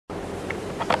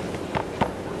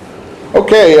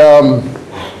Okay,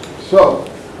 so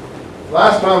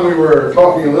last time we were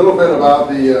talking a little bit about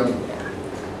the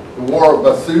War of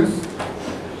Bassus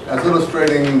as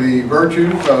illustrating the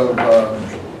virtues of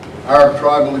Arab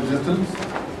tribal existence,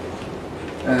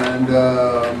 and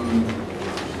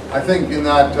I think in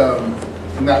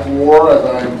that war, as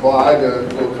I implied,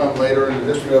 will come later in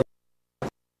the history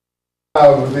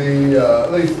of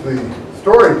at least the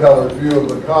storyteller's view of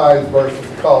the Qais versus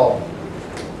Khal.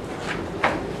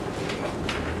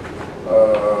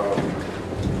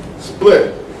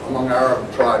 Split among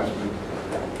Arab tribesmen,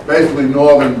 basically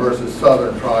northern versus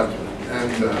southern tribesmen,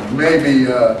 and maybe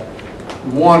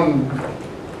one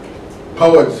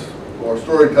poet's or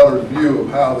storyteller's view of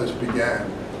how this began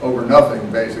over nothing,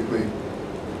 basically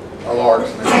a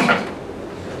lark's nest.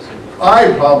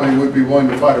 I probably would be willing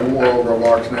to fight a war over a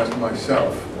lark's nest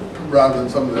myself, rather than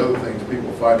some of the other things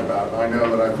people fight about. I know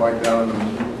that I fight down in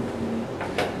the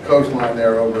coastline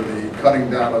there over the cutting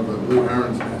down of the blue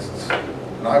heron's nests,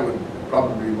 and I would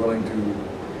probably be willing to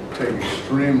take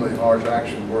extremely harsh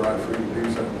action were I free to do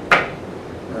so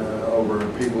over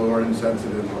people who are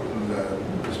insensitive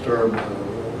and disturb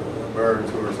birds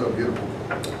who are so beautiful.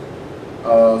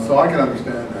 So I can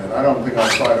understand that. I don't think I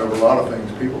fight over a lot of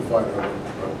things people fight over,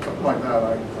 but something like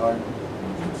that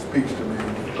it speaks to me,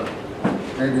 but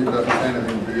maybe it doesn't say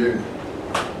anything to you.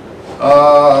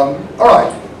 All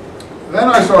right. Then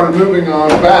I started moving on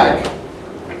back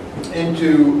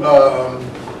into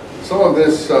some of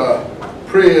this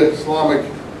pre-Islamic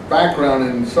background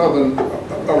in southern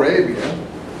Arabia.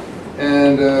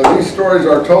 And these stories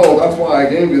are told, that's why I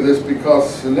gave you this,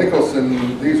 because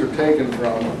Nicholson, these are taken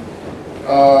from,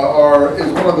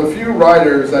 is one of the few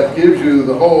writers that gives you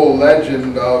the whole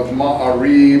legend of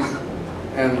Ma'arib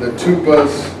and the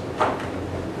Tubas.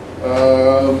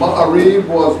 Ma'arib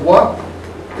was what,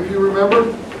 if you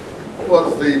remember?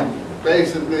 Was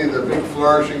basically the big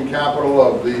flourishing capital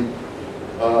of the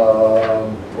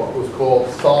what was called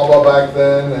Saba back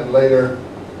then, and later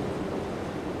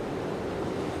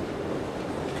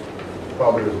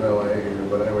probably there's no A here,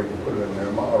 but anyway, you can put it in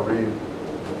there. Ma'arib.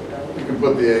 You can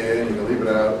put the A in, you can leave it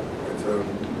out. It's a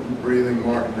breathing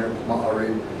mark in there.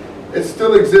 Ma'arib. It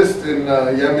still exists in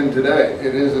Yemen today.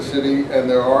 It is a city, and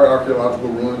there are archaeological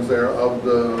ruins there of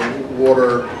the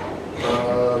water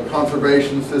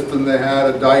conservation system they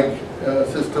had, a dike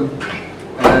system,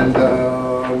 and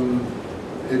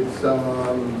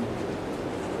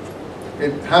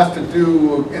it has to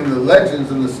do in the legends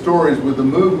and the stories with the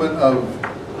movement of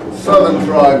southern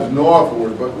tribes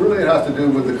northward, but really it has to do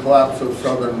with the collapse of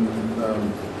southern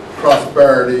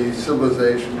prosperity,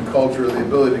 civilization, culture, the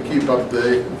ability to keep up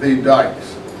the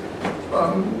dikes.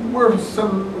 We're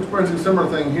experiencing a similar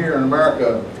thing here in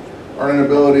America, our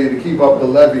inability to keep up the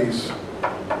levees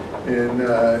in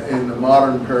the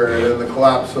modern period and the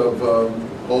collapse of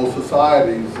whole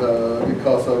societies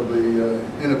because of the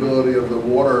inability of the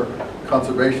water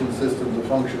conservation system to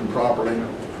function properly.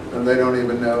 And they don't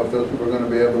even know if those people are going to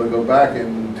be able to go back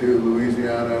into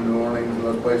Louisiana and New Orleans and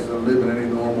those places and live in any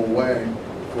normal way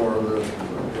for the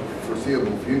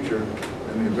foreseeable future.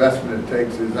 And the investment it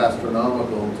takes is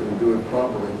astronomical to do it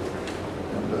properly.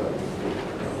 And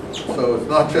so it's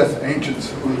not just ancient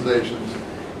civilizations.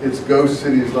 It's ghost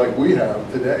cities like we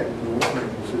have today, which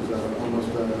is almost,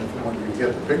 from what you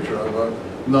get the picture of, a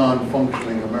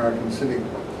non-functioning American city.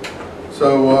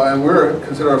 So, and we're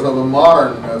consider ourselves a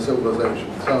modern civilization.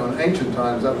 So in ancient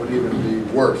times, that would even be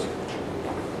worse.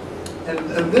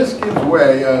 And this gives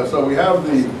way, so we have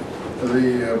the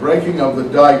breaking of the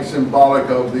dike, symbolic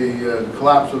of the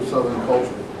collapse of southern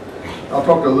culture. I'll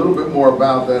talk a little bit more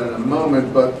about that in a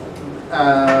moment, but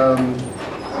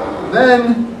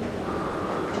then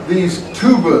these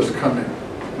tubas come in.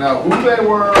 Now, who they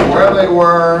were, where they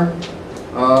were,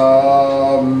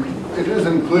 it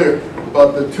isn't clear.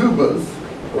 But the tubas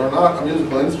are not a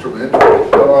musical instrument,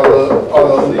 but are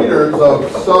the leaders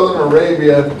of southern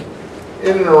Arabia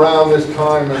in and around this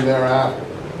time and thereafter.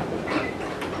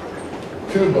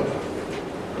 Tuba.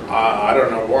 I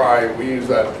don't know why we use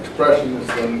that expression.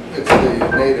 It's the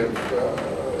native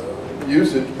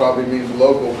usage, probably means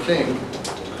local king.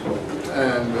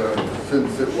 And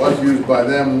since it was used by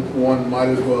them, one might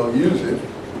as well use it.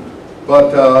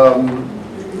 But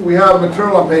we have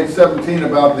material on page 17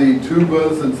 about the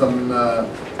tubas and some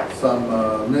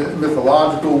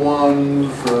mythological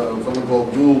ones. Someone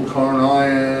called Dhul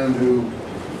Qarnayn, who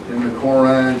in the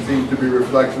Koran seems to be a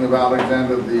reflection of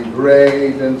Alexander the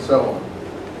Great, and so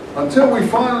on. Until we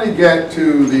finally get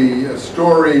to the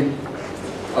story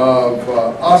of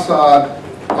Asad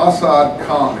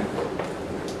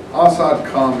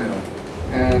Kamil,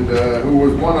 and who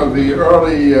was one of the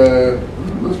early,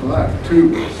 listen to that,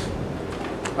 tubas.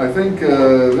 I think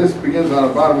this begins on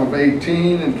the bottom of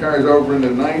 18 and carries over into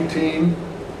 19.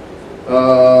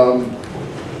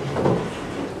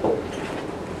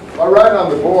 I write on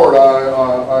the board,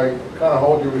 I kind of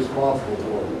hold you responsible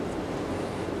for it.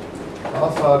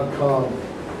 Assad Khan.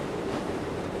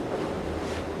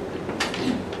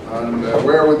 And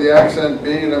where would the accent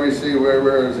be? Let me see,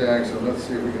 where is the accent? Let's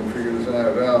see if we can figure this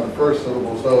out. Now, the first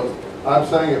syllable, so I'm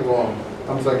saying it wrong.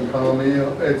 I'm saying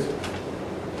Kamil. It's,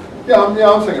 I'm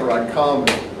saying it right.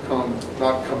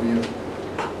 Not Kamil.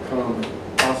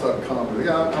 Assad Kamil.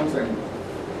 Yeah, I'm saying it.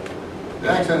 The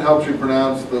accent helps you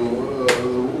pronounce the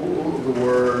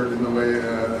word in the way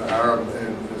Arab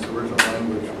in its original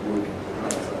language would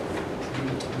pronounce that.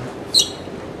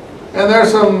 And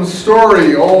there's some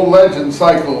story, old legend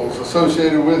cycles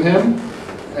associated with him.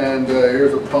 And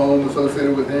here's a poem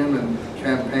associated with him and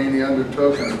campaign he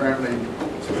undertook, and apparently,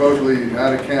 supposedly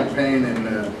had a campaign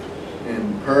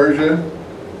in Persia.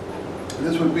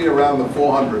 This would be around the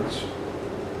 400s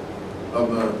of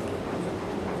the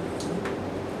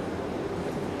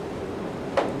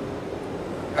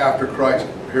after Christ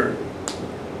period.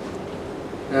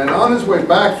 And on his way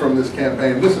back from this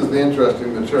campaign, this is the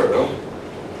interesting material,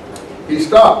 he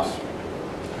stops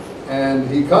and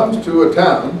he comes to a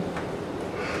town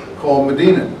called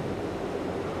Medina.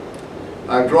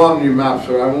 I've drawn new maps,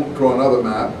 so I won't draw another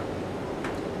map.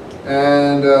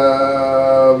 And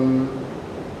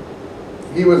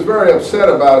he was very upset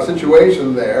about a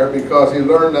situation there because he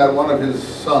learned that one of his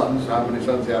sons, how many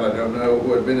sons he had I don't know,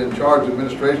 who had been in charge of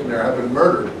administration there, had been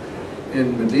murdered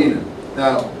in Medina.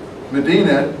 Now,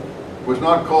 Medina was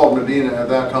not called Medina at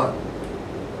that time.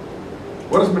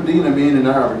 What does Medina mean in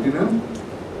Arabic? Do you know?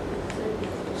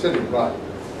 City, right.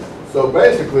 So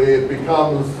basically it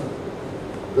becomes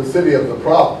the city of the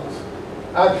prophets.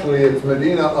 Actually, it's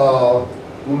Medina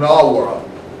Munawwara.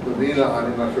 Medina,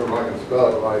 I'm not sure if I can spell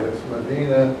it right. It's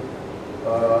Medina,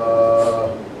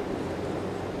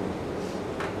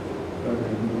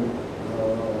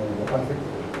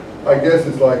 I guess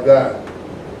it's like that.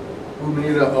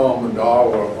 Medina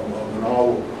Munawwara,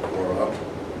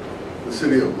 the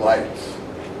city of lights.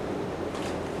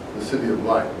 The city of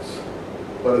lights.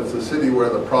 But it's the city where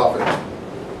the prophet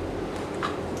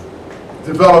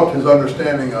developed his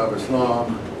understanding of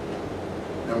Islam,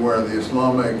 and where the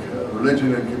Islamic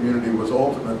religion and community was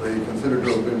ultimately considered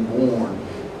to have been born.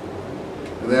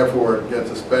 And therefore it gets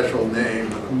a special name,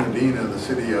 Medina, the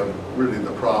city of really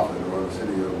the prophet, or the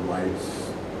city of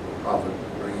lights. Prophet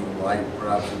bringing light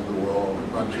perhaps into the world.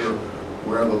 I'm not sure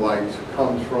where the light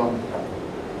comes from.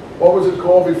 What was it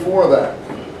called before that?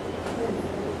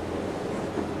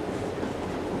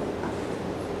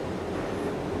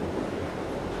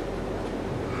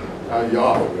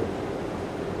 Yahweh.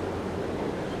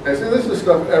 And see, this is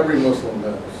stuff every Muslim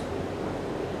knows.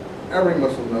 Every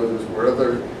Muslim knows this,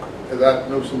 whether that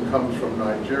Muslim comes from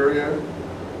Nigeria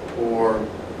or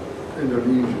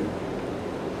Indonesia.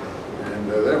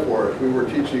 And therefore, if we were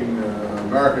teaching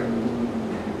American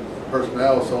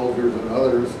personnel, soldiers, and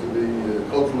others to be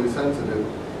culturally sensitive,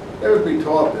 they would be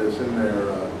taught this in their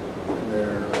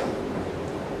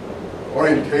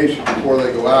orientation before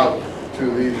they go out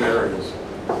to these areas.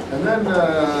 And then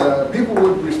people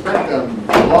would respect them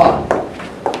a lot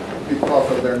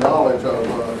because of their knowledge of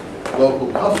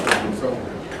local customs and so on.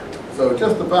 So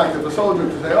just the fact that the soldier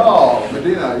could say, oh,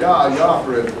 Medina,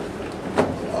 Yathrib,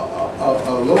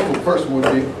 a local person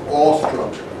would be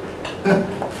awestruck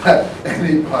that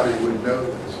anybody would know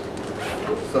this.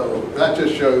 So that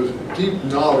just shows deep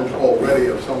knowledge already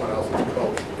of someone else's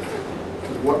culture,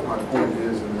 which is what my point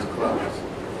is in this class,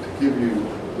 to give you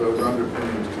those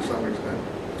underpinnings to some extent.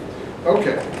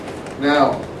 Okay,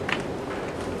 now,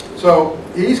 so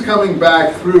he's coming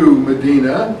back through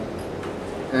Medina,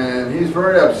 and he's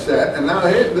very upset, and now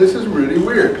this is really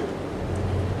weird.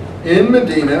 In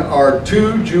Medina are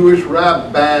two Jewish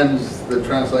rabbans, the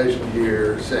translation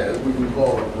here says, we can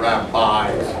call them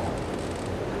rabbis.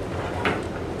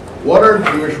 What are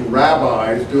Jewish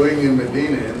rabbis doing in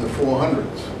Medina in the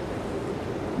 400s?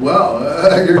 Well,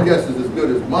 your guess is as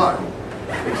good as mine,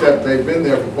 except they've been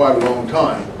there for quite a long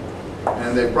time.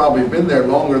 And they've probably been there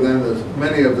longer than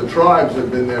many of the tribes have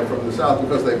been there from the south,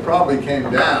 because they probably came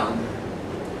down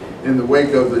in the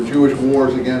wake of the Jewish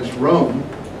wars against Rome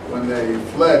when they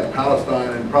fled Palestine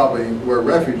and probably were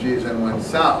refugees and went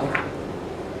south.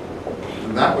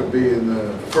 And that would be in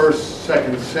the 1st,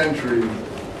 2nd century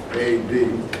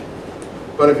AD.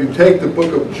 But if you take the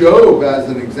book of Job as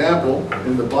an example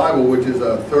in the Bible, which is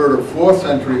a 3rd or 4th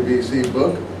century BC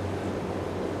book,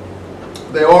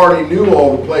 they already knew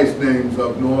all the place names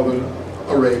of northern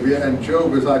Arabia, and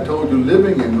Job, as I told you,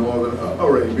 living in northern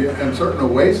Arabia, Arabia, and certain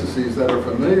oases that are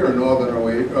familiar in northern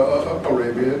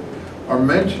Arabia are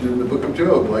mentioned in the book of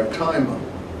Job, like Timah.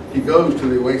 He goes to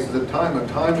the oasis of Timah.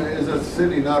 Timah is a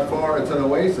city not far, it's an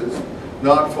oasis,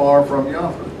 not far from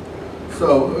Yafra.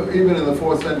 So even in the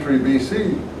 4th century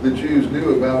BC, the Jews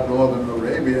knew about northern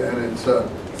Arabia and its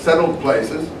settled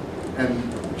places, and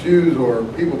Jews or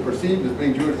people perceived as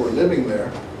being Jewish were living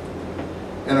there.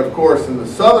 And of course, in the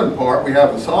southern part, we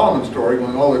have the Solomon story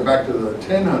going all the way back to the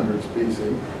 1000s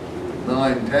BC,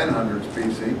 1000s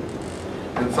BC.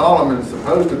 And Solomon is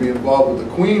supposed to be involved with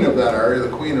the queen of that area, the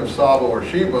queen of Saba or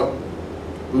Sheba,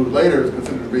 who later is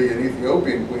considered to be an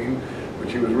Ethiopian queen,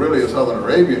 but she was really a southern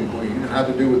Arabian queen, and had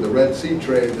to do with the Red Sea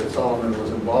trade that Solomon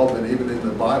was involved in, even in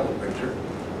the Bible picture.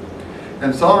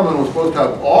 And Solomon was supposed to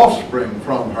have offspring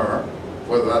from her.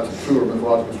 Whether that's a true or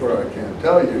mythological story, I can't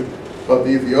tell you. But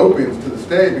the Ethiopians to this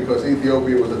day, because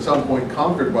Ethiopia was at some point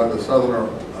conquered by the southern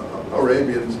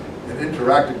Arabians and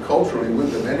interacted culturally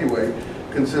with them anyway,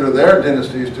 consider their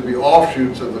dynasties to be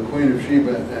offshoots of the Queen of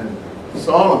Sheba and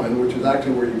Solomon, which is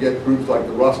actually where you get groups like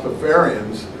the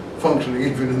Rastafarians functioning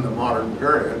even in the modern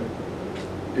period.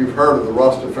 You've heard of the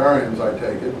Rastafarians, I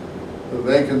take it.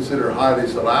 They consider Haile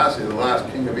Selassie, the last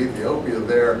king of Ethiopia,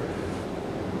 their,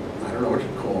 I don't know what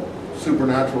you'd call,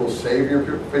 supernatural savior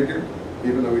figure,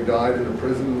 even though he died in a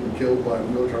prison and killed by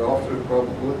military officers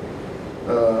probably,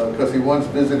 because he once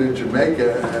visited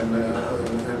Jamaica and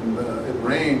it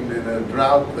rained in a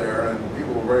drought there, and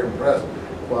people were very impressed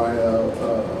by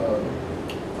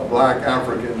a black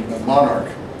African monarch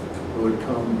who had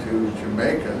come to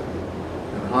Jamaica.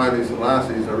 And Haile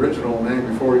Selassie's original name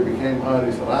before he became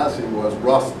Haile Selassie was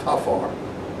Ras Tafar.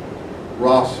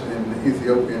 Ras in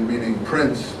Ethiopian meaning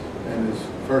prince, and his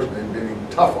first name meaning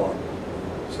Tafar.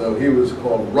 So he was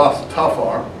called Ras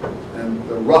Tafar, and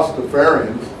the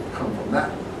Rastafarians come from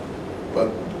that.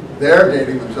 But they're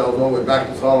dating themselves all the way back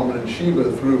to Solomon and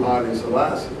Sheba through Haile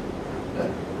Selassie.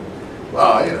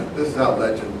 Well, you know, this is how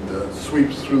legend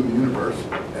sweeps through the universe,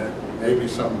 and maybe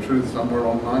some truth somewhere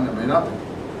along the line, there may not be.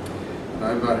 And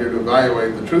I'm not here to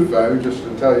evaluate the truth value, just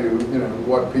to tell you, you know,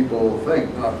 what people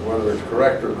think, not whether it's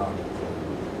correct or not.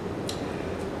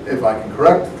 If I can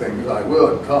correct things, I will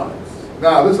at times.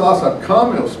 Now, this Asad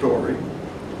Kamil story,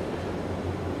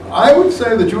 I would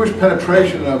say the Jewish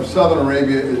penetration of southern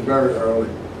Arabia is very early.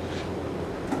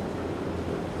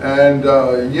 And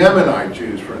Yemenite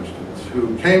Jews, for instance,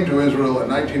 who came to Israel in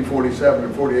 1947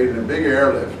 and 48 in a big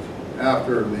airlift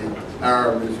after the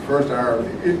first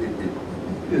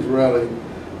Arab-Israeli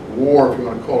war, if you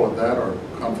want to call it that, or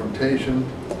confrontation,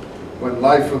 when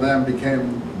life for them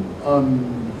became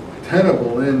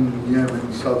untenable in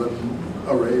Yemen, southern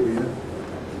Arabia.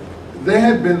 They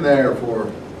had been there for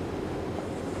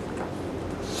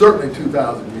certainly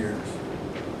 2,000 years,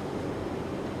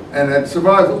 and had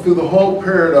survived through the whole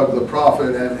period of the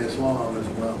Prophet and Islam as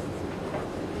well.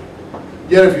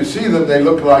 Yet if you see them, they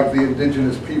look like the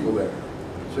indigenous people there.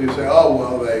 So you say, oh,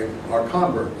 well, they are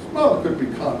converts. Well, it could be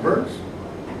converts.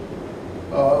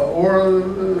 Or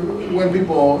when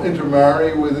people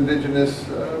intermarry with indigenous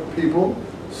people,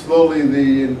 slowly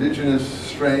the indigenous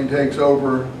strain takes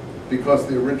over because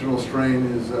the original strain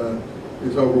is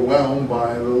overwhelmed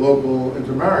by the local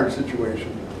intermarriage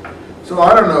situation. So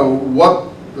I don't know what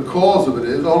the cause of it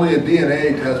is. Only a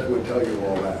DNA test would tell you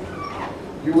all that.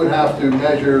 You would have to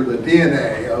measure the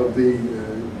DNA of the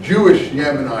Jewish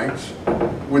Yemenites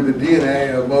with the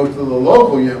DNA of most of the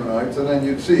local Yemenites, and then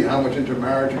you'd see how much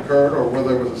intermarriage occurred or whether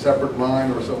there was a separate line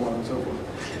or so on and so forth.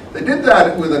 They did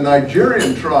that with a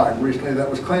Nigerian tribe recently that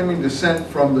was claiming descent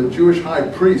from the Jewish high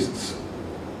priests.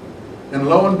 And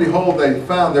lo and behold, they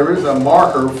found there is a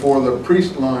marker for the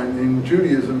priest line in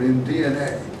Judaism in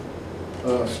DNA.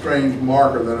 A strange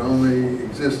marker that only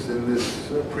exists in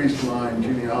this priest line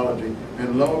genealogy.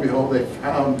 And lo and behold, they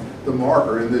found the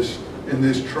marker in this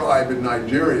tribe in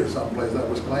Nigeria, someplace that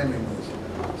was claiming this.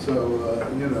 So,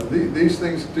 you know, these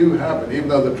things do happen. Even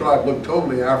though the tribe looked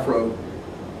totally Afro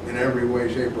in every way,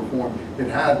 shape, or form, it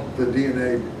had the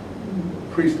DNA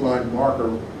priest line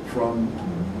marker from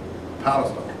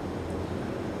Palestine.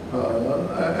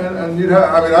 And you'd have,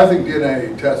 I mean, I think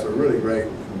DNA tests are really great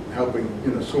in helping,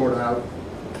 you know, sort out,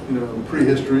 you know,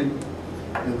 prehistory.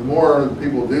 And the more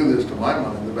people do this, to my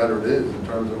mind, the better it is in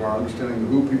terms of our understanding of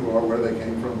who people are, where they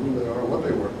came from, who they are, what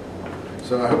they were.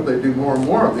 So I hope they do more and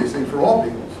more of these things for all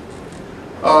peoples.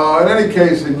 In any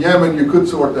case, in Yemen, you could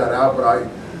sort that out, but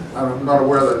I'm not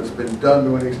aware that it's been done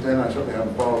to any extent. I certainly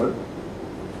haven't followed it.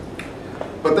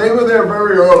 But they were there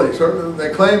very early. Certainly, they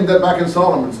claimed that back in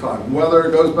Solomon's time. Whether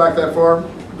it goes back that far,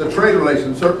 the trade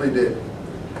relations certainly did.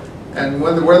 And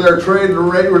where there are trade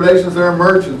relations, there are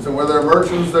merchants, and where there are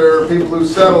merchants, there are people who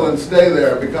settle and stay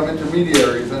there, become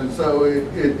intermediaries, and so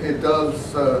it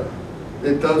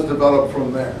does develop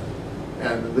from there.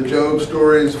 And the Job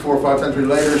stories 4 or 5 centuries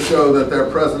later show that their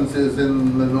presence is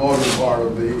in the northern part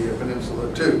of the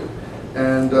peninsula too.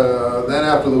 And then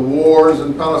after the wars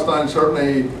in Palestine,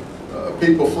 certainly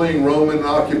people fleeing Roman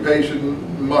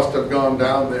occupation must have gone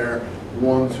down there.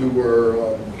 Ones who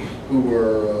were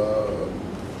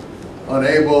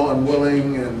unable,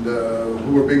 unwilling, and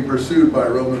who were being pursued by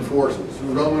Roman forces. The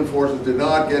Roman forces did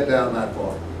not get down that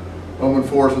far. Roman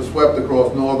forces swept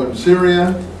across northern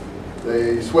Syria.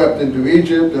 They swept into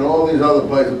Egypt and all these other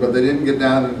places, but they didn't get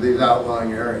down into these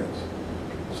outlying areas.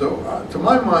 So to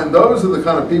my mind, those are the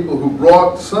kind of people who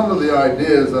brought some of the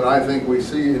ideas that I think we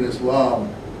see in Islam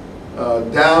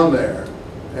down there,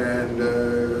 and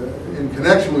in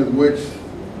connection with which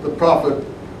the Prophet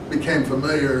became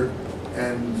familiar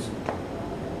and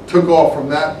took off from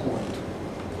that point.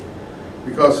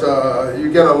 Because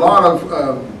you get a lot of,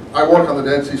 I work on the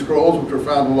Dead Sea Scrolls, which are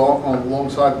found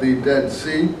alongside the Dead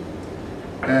Sea.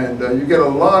 And you get a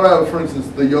lot of, for instance,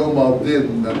 the Yom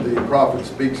al-Din that the Prophet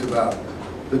speaks about,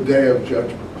 the Day of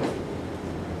Judgment.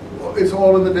 Well, it's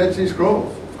all in the Dead Sea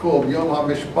Scrolls. It's called Yom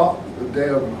HaMishpat, the Day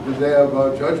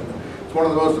of Judgment. It's one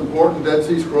of the most important Dead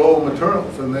Sea Scroll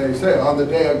materials. And they say, on the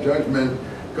Day of Judgment,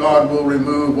 God will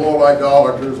remove all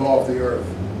idolaters off the earth.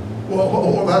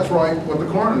 Well, that's right, what the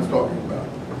Koran is talking about.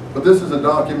 But this is a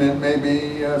document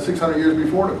maybe 600 years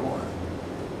before the Koran,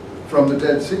 from the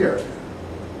Dead Sea area.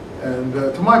 And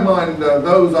to my mind,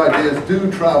 those ideas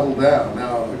do travel down.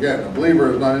 Now, again, a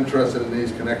believer is not interested in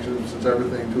these connections, since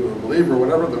everything to a believer,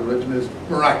 whatever the religion is,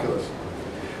 miraculous.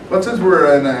 But since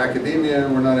we're in academia,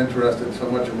 we're not interested so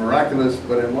much in miraculous,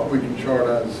 but in what we can chart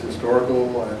as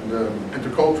historical and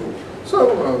intercultural.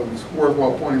 So it's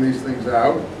worthwhile pointing these things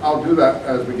out. I'll do that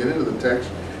as we get into the text,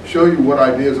 show you what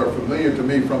ideas are familiar to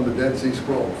me from the Dead Sea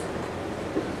Scrolls.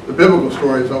 The biblical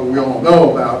stories that we all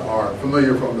know about are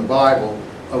familiar from the Bible.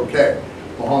 Okay,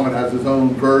 Muhammad has his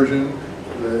own version,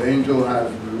 the angel has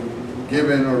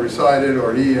given or recited,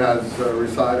 or he has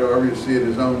recited, however you see it,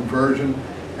 his own version,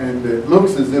 and it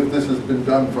looks as if this has been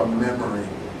done from memory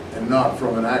and not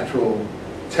from an actual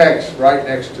text right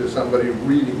next to somebody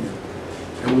reading it.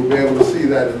 And we'll be able to see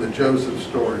that in the Joseph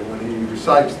story. When he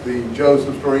recites the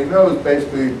Joseph story, he knows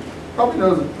basically, probably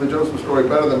knows the Joseph story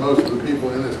better than most of the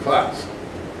people in this class,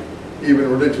 even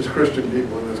religious Christian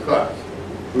people in this class,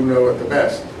 who know it the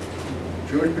best.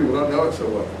 Jewish people don't know it so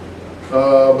well,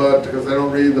 but because they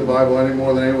don't read the Bible any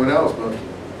more than anyone else most.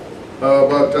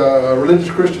 But religious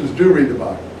Christians do read the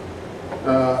Bible.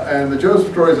 And the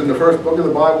Joseph story is in the first book of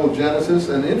the Bible, Genesis,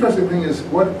 and the interesting thing is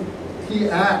what he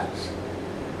adds,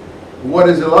 what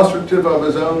is illustrative of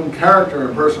his own character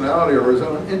and personality or his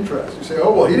own interest. You say,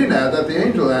 oh, well, he didn't add that, the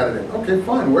angel added it. Okay,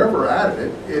 fine, whoever added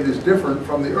it, it is different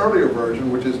from the earlier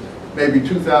version, which is maybe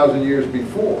 2,000 years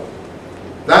before.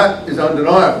 That is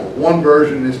undeniable. One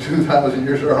version is 2,000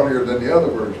 years earlier than the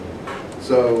other version.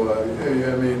 So,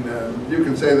 I mean, you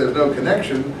can say there's no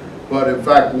connection, but in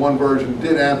fact, one version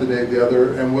did antedate the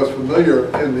other and was familiar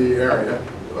in the area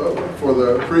for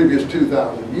the previous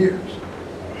 2,000 years.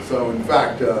 So, in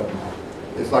fact,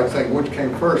 it's like saying which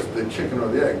came first, the chicken or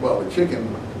the egg. Well, the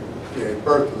chicken gave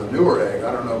birth to the newer egg.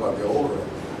 I don't know about the older egg.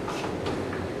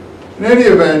 In any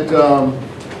event,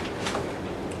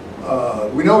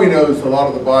 we know he knows a lot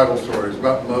of the Bible stories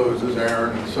about Moses,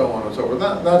 Aaron, and so on and so forth.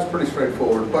 That's pretty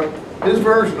straightforward. But his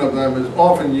version of them is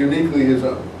often uniquely his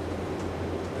own.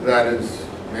 That is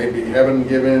maybe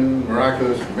heaven-given,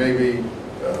 miraculous, maybe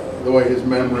the way his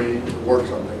memory works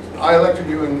on things. I lectured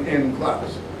you in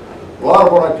class. A lot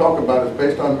of what I talk about is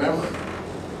based on memory.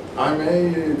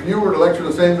 If you were to lecture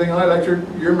the same thing I lectured,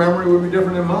 your memory would be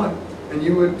different than mine. And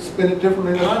you would spin it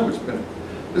differently than I would spin it.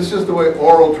 This is just the way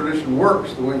oral tradition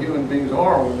works, the way human beings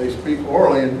are when they speak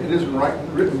orally, and it isn't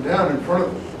written down in front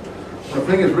of them. When a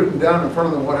thing is written down in front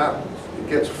of them, what happens? It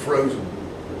gets frozen.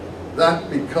 That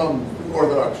becomes the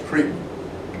orthodox treatment,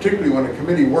 particularly when a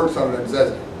committee works on it and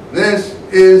says, this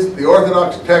is the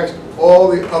orthodox text, all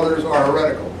the others are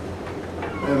heretical.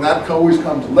 And that always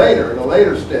comes later, at a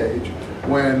later stage,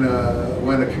 when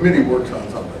a committee works on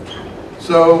something.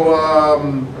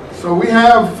 So we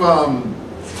have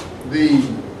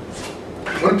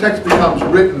when a text becomes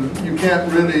written, you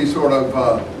can't really sort of,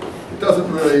 it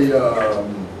doesn't really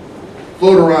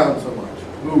float around so much,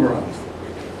 move around.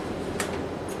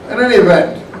 In any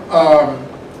event,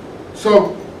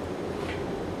 so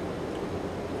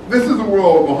this is the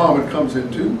world Muhammad comes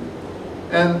into,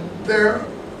 and there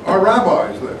are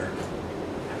rabbis there.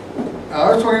 Now,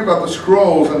 I was talking about the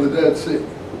scrolls and the Dead Sea.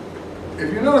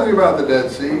 if you know anything about the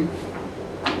Dead Sea,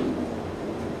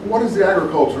 what is the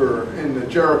agriculture in the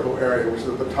Jericho area, which is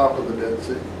at the top of the Dead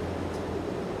Sea?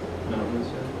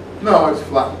 No, it's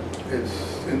flat.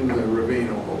 It's in the ravine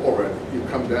already. You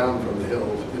come down from the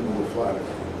hills into the flat area.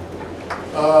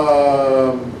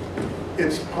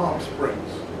 It's Palm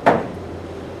Springs.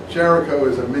 Jericho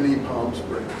is a mini Palm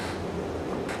Springs.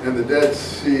 And the Dead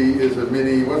Sea is a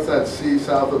mini, what's that sea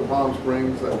south of Palm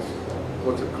Springs? That's,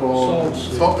 what's it called?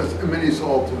 It's a mini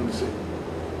Salton Sea.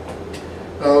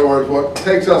 In other words, what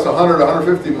takes us 100,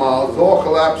 150 miles is all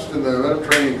collapsed in the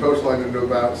Mediterranean coastline into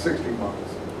about 60 miles,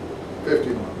 50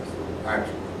 miles,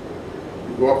 actually.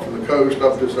 You go up from the coast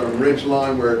up to some ridge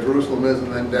line where Jerusalem is,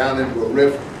 and then down into a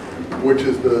rift, which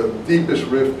is the deepest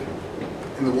rift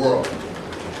in the world,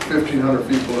 1,500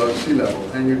 feet below sea level.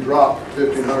 And you drop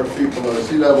 1,500 feet below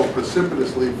sea level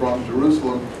precipitously from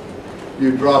Jerusalem.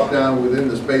 You drop down within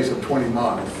the space of 20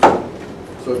 miles.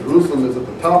 So Jerusalem is at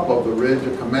the top of the ridge,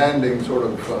 a commanding sort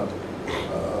of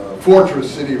fortress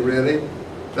city, really,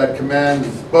 that commands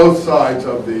both sides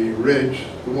of the ridge,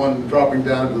 the one dropping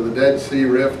down to the Dead Sea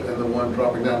Rift and the one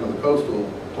dropping down to the coastal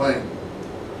plain.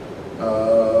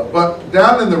 But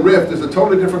down in the rift is a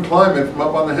totally different climate from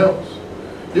up on the hills.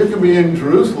 You can be in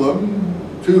Jerusalem,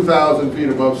 2,000 feet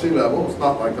above sea level. It's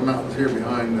not like the mountains here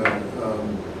behind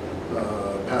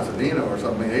Pasadena or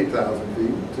something, 8,000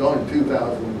 feet. It's only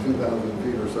 2,000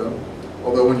 feet or so.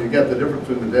 Although when you get the difference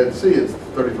between the Dead Sea, it's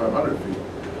 3,500 feet.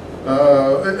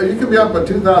 You can be up at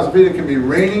 2,000 feet. It can be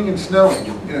raining and snowing.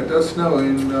 You know, it does snow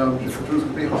in Jerusalem. It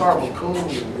can be horrible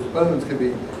cold. Your bones can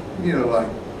be,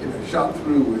 shot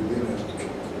through with,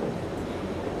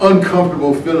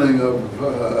 uncomfortable feeling of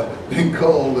being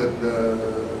cold and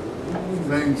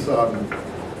rain sodden.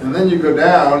 And then you go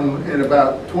down, in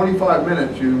about 25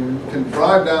 minutes, you can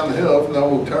drive down the hill if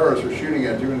no terrorists are shooting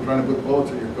at you and trying to put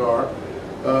bullets in your car.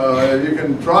 You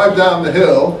can drive down the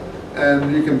hill,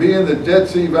 and you can be in the Dead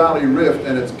Sea Valley Rift,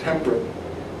 and it's temperate.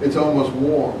 It's almost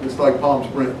warm. It's like Palm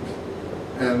Springs.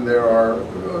 And there are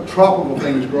tropical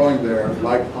things growing there,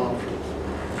 like palm trees.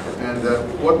 And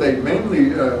what they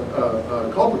mainly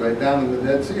cultivate down in the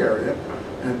Dead Sea area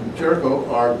and Jericho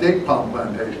are date palm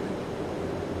plantations.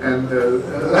 And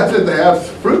that's it. They have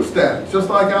fruit stands, just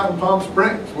like out in Palm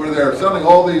Springs, where they're selling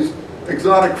all these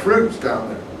exotic fruits down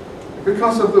there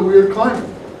because of the weird climate.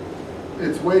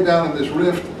 It's way down in this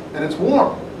rift, and it's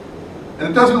warm. And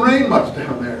it doesn't rain much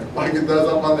down there like it does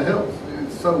up on the hills.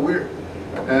 It's so weird.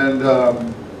 And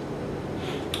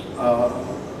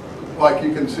like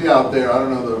you can see out there, I don't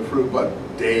know the fruit, but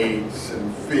dates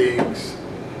and figs,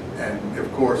 and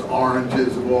of course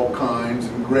oranges of all kinds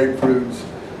and grapefruits.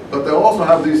 But they also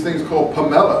have these things called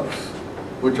pomelos,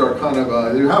 which are kind of,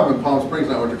 you have them in Palm Springs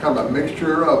now, which are kind of a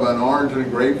mixture of an orange and a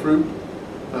grapefruit.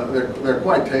 They're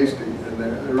quite tasty, and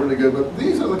they're really good. But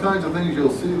these are the kinds of things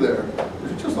you'll see there,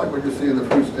 which is just like what you see in the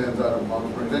fruit stands out in Palm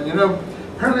Springs. And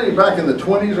apparently back in the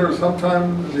 20s or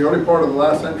sometime in the early part of the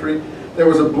last century, there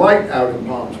was a blight out in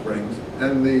Palm Springs,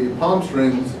 and the palm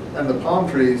strings and the palm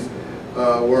trees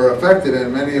were affected,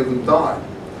 and many of them died.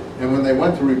 And when they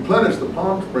went to replenish the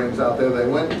Palm Springs out there, they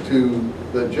went to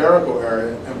the Jericho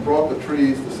area and brought the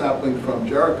trees, the saplings from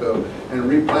Jericho, and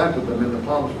replanted them in the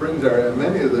Palm Springs area. And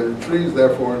many of the trees,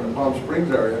 therefore, in the Palm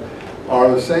Springs area are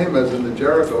the same as in the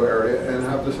Jericho area and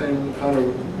have the same kind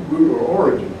of root or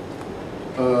origin,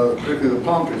 particularly the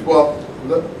palm trees. Well,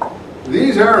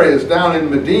 these areas down in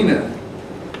Medina, I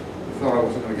thought I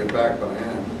wasn't going to get back, but I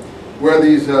am, where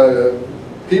these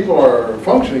people are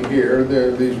functioning here. There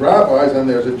are these rabbis, and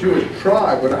there's a Jewish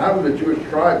tribe. But how did the Jewish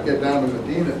tribe get down to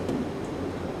Medina?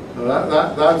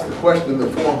 That's the question in the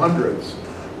 400s.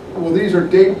 Well, these are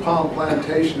date palm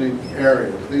plantationing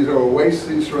areas. These are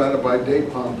oases surrounded by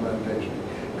date palm plantation.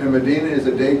 And Medina is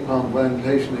a date palm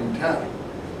plantationing town.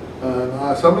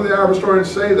 Some of the Arab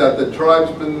historians say that the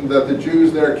tribesmen, that the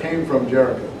Jews there came from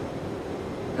Jericho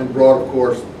and brought, of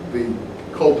course, the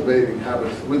cultivating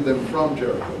habits with them from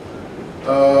Jericho.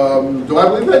 Do I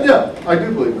believe that? Yeah, I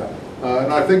do believe that.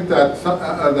 And I think that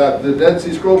that the Dead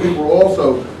Sea Scroll people were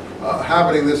also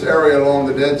inhabiting this area along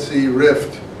the Dead Sea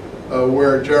Rift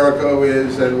where Jericho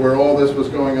is and where all this was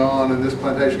going on in this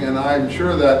plantation. And I'm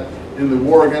sure that in the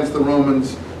war against the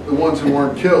Romans, the ones who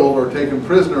weren't killed or taken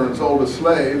prisoner and sold as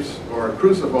slaves or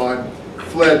crucified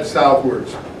fled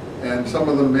southwards. And some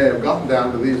of them may have gotten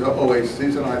down to these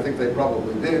oases, and I think they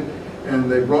probably did.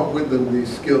 And they brought with them these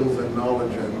skills and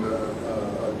knowledge and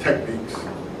techniques,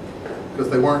 because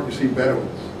they weren't, you see,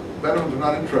 Bedouins. Bedouins are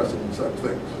not interested in such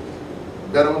things.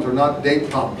 Bedouins are not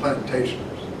date palm plantationers.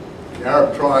 The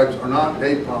Arab tribes are not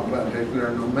date palm plantationers.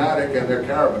 They're nomadic and they're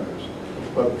caravanners.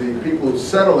 but the people who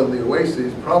settled in the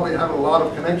oases probably had a lot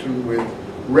of connection with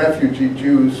refugee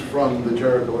Jews from the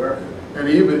Jericho area, and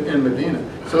even in Medina.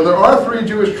 So there are 3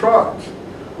 Jewish tribes,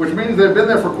 which means they've been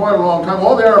there for quite a long time.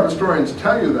 All the Arab historians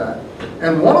tell you that.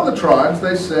 And one of the tribes,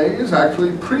 they say, is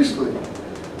actually priestly.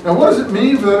 Now, what does it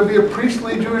mean for there to be a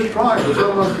priestly Jewish tribe?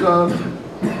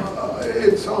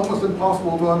 It's almost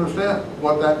impossible to understand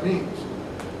what that means.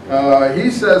 He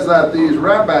says that these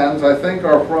rabbans, I think,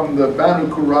 are from the Banu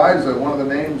Qurayza, one of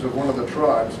the names of one of the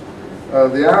tribes.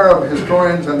 The Arab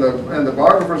historians and the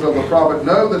biographers of the Prophet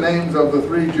know the names of the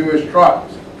 3 Jewish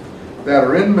tribes that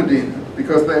are in Medina,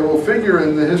 because they will figure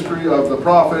in the history of the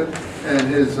Prophet and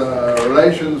his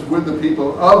relations with the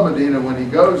people of Medina when he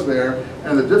goes there,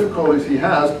 and the difficulties he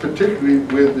has, particularly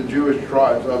with the Jewish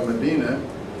tribes of Medina,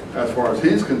 as far as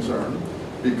he's concerned,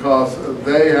 because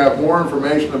they have more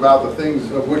information about the things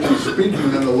of which he's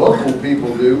speaking than the local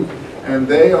people do, and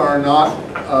they are not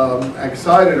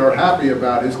excited or happy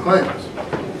about his claims.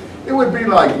 It would be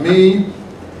like me,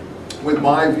 with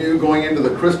my view, going into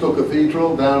the Crystal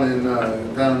Cathedral down in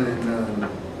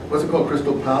what's it called,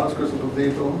 Crystal Palace, Crystal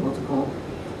Cathedral, what's it called?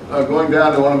 Going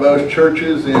down to one of those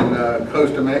churches in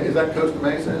Costa Mesa, is that Costa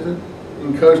Mesa, is it?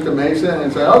 In Costa Mesa,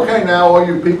 and say, okay, now all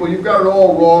you people, you've got it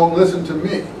all wrong, listen to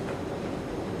me.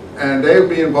 And they would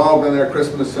be involved in their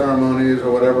Christmas ceremonies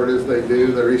or whatever it is they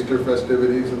do, their Easter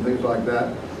festivities and things like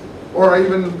that. Or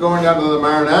even going down to the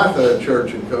Maranatha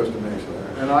church in Costa Mesa.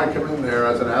 And I come in there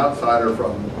as an outsider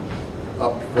from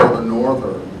up further north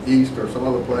or east or some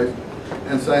other place,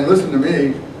 and saying, listen to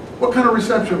me, what kind of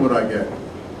reception would I get?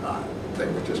 They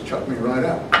would just chuck me right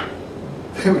out.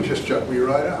 They would just chuck me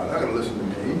right out. They're not going to listen to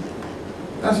me.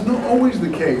 That's not always the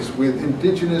case with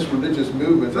indigenous religious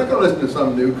movements. They're not going to listen to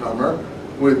some newcomer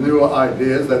with new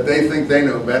ideas that they think they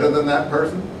know better than that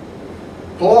person.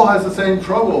 Paul has the same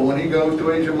trouble when he goes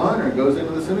to Asia Minor and goes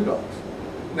into the synagogues.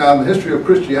 Now, in the history of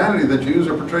Christianity, the Jews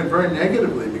are portrayed very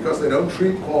negatively because they don't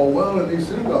treat Paul well in these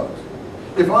synagogues.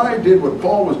 If I did what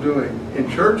Paul was doing in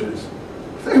churches,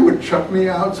 they would chuck me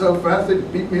out so fast,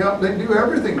 they'd beat me up, they'd do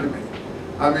everything to me.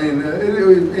 I mean,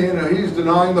 he's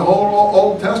denying the whole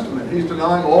Old Testament. He's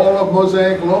denying all of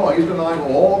Mosaic law. He's denying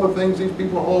all the things these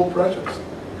people hold precious.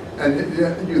 And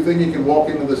you think he can walk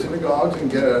into the synagogues and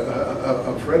get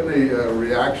a friendly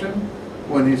reaction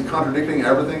when he's contradicting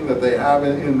everything that they have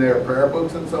in their prayer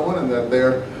books and so on, and that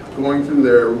they're going through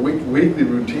their weekly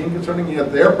routine concerning,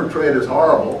 yet they're portrayed as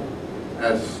horrible,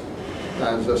 as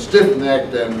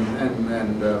stiff-necked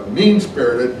and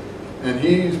mean-spirited, and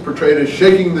he's portrayed as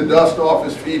shaking the dust off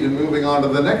his feet and moving on to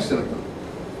the next synagogue.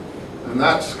 And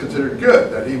that's considered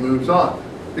good, that he moves on,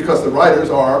 because the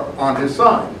writers are on his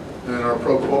side and are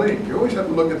pro-Pauline. You always have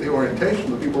to look at the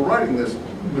orientation of the people writing this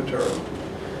material.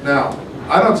 Now,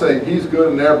 I don't say he's good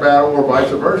and they're bad or vice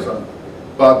versa,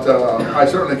 but I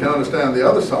certainly can understand the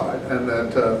other side, and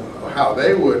that how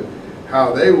they would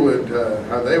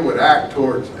act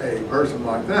towards a person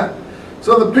like that.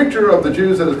 So the picture of the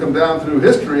Jews that has come down through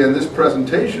history and this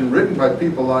presentation written by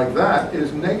people like that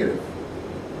is negative.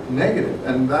 Negative,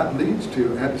 and that leads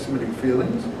to anti-Semitic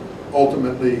feelings,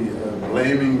 ultimately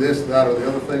blaming this, that, or the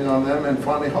other thing on them, and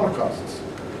finally Holocausts.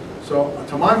 So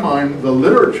to my mind, the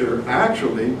literature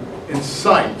actually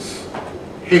incites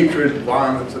hatred,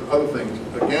 violence, and other things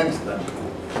against them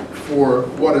for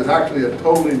what is actually a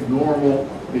totally normal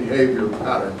behavior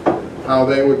pattern, how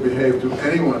they would behave to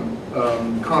anyone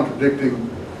contradicting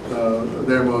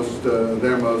their most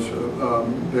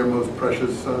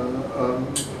precious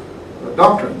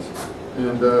doctrines,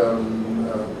 and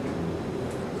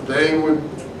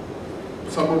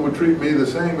someone would treat me the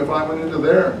same if I went into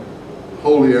their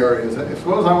holy areas.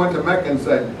 Suppose I went to Mecca and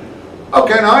said,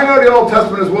 okay, now I know the Old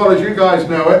Testament as well as you guys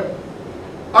know it.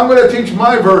 I'm going to teach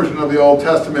my version of the Old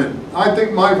Testament. I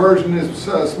think my version is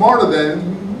smarter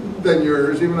than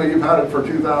yours, even though you've had it for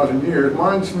 2,000 years.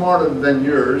 Mine's smarter than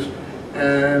yours,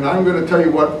 and I'm going to tell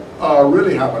you what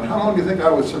really happened. How long do you think I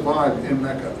would survive in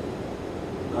Mecca?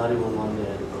 Not even 1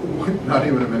 minute. Not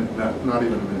even a minute. No, not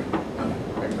even a minute. No,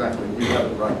 exactly. You got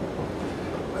it right.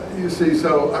 You see,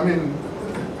 so, I mean,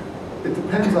 it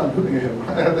depends on who you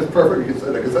have. That's perfect you can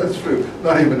say that, because that's true.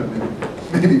 Not even a minute.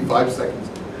 Maybe 5 seconds.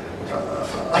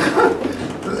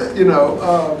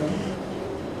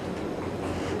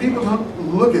 People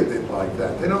don't look at it like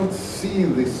that. They don't see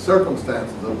the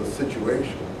circumstances of the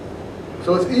situation.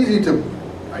 So it's easy to,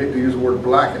 I hate to use the word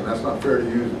blacken. That's not fair to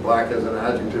use black as an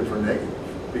adjective for negative.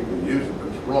 People use it, but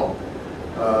it's wrong.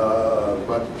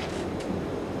 But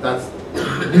that's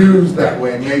used that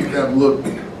way, make them look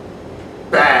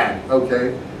bad,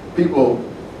 okay? People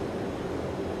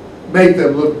make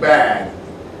them look bad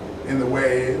in the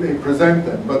way they present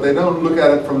them, but they don't look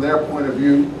at it from their point of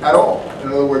view at all. In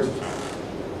other words,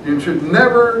 you should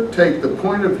never take the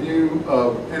point of view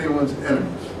of anyone's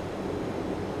enemies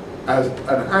as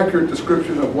an accurate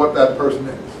description of what that person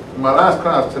is. In my last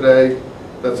class today,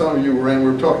 that some of you were in,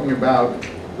 we were talking about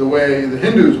the way the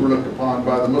Hindus were looked upon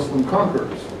by the Muslim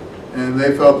conquerors. And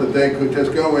they felt that they could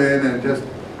just go in and just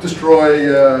destroy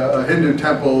Hindu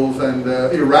temples and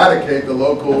eradicate the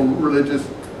local religious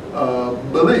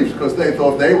beliefs, because they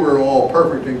thought they were all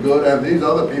perfect and good and these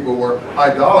other people were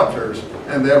idolaters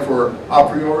and therefore a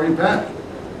priori bad.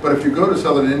 But if you go to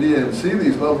southern India and see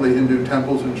these lovely Hindu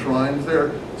temples and shrines,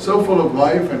 they're so full of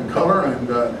life and color and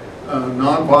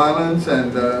non-violence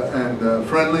and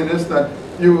friendliness that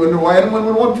you wonder why anyone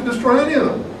would want to destroy any of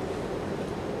them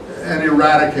and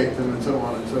eradicate them and so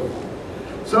on and so forth.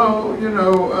 So, you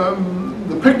know,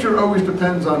 the picture always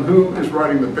depends on who is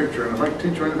writing the picture. And if I can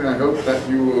teach you anything, I hope that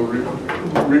you will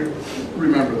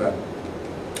remember that.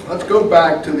 Let's go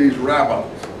back to these rabbis.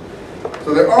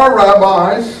 So there are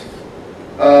rabbis.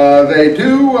 They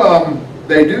do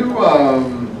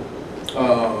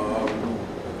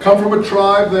come from a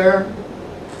tribe there.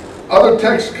 Other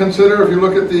texts consider, if you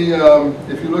look at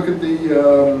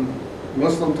the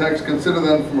Muslim texts, consider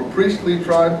them from a priestly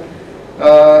tribe.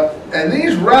 And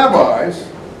these rabbis,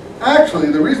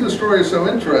 actually, the reason the story is so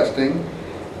interesting,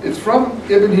 it's from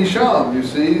Ibn Hisham. You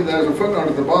see, there's a footnote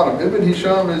at the bottom. Ibn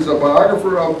Hisham is a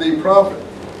biographer of the Prophet.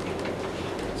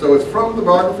 So it's from the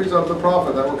biographies of the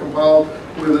Prophet that were compiled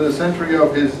within a century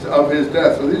of his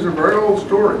death. So these are very old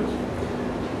stories.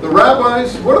 The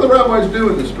rabbis, what do the rabbis do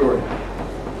in this story?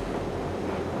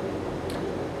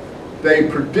 They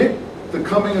predict the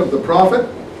coming of the Prophet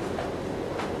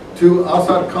to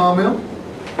Asad Kamil,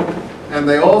 and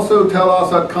they also tell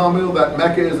Asad Kamil that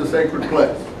Mecca is a sacred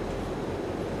place.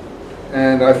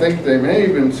 And I think they may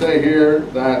even say here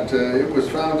that it was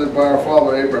founded by our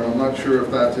father Abraham. I'm not sure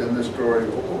if that's in this story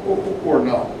or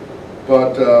not.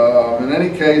 But in any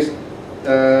case,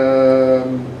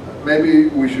 maybe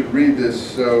we should read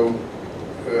this so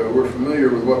we're familiar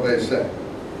with what they say.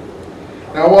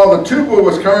 Now, while the Tubal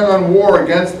was carrying on war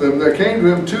against them, there came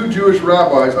to him 2 Jewish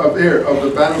rabbis of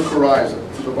the Banu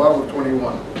Kritzeck, to the bottom of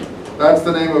 21. That's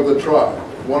the name of the tribe,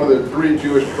 one of the 3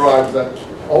 Jewish tribes that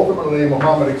ultimately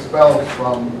Muhammad expelled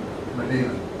from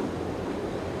Medina.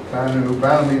 Banu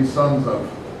means sons of.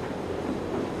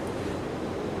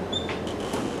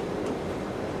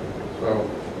 So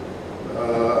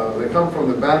they come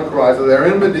from the Banu Kritzeck. They're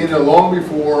in Medina long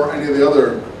before any of the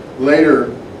other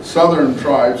later southern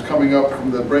tribes coming up from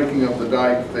the breaking of the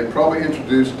dike. They probably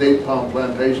introduced date palm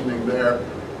plantationing there,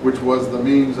 which was the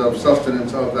means of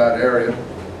sustenance of that area.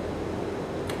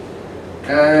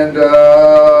 And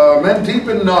men deep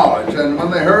in knowledge, and when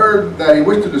they heard that he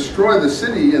wished to destroy the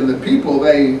city and the people,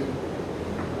 they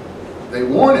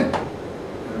warn him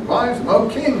and advise him, "Oh,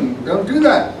 king, don't do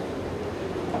that.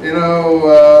 You know,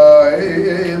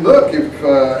 look,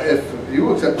 if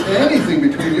you accept anything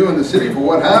between you and the city for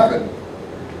what happened,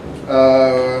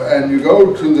 and you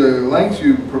go to the lengths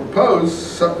you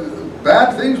propose,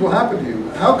 bad things will happen to you."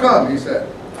 How come? He said.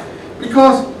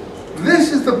 Because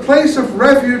this is the place of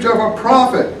refuge of a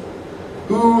prophet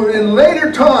who in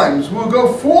later times will go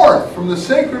forth from the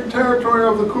sacred territory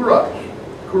of the Quraysh.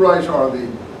 Quraysh are the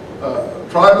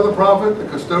tribe of the prophet, the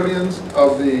custodians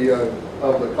of the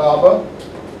Kaaba,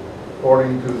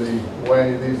 according to the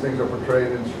way these things are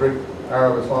portrayed in strict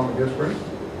Arab Islamic history.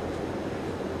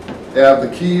 They have the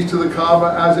keys to the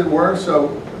Kaaba, as it were.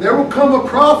 So there will come a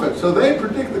prophet. So they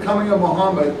predict the coming of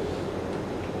Muhammad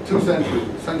 2 centuries,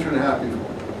 a century and a half before,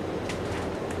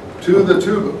 to the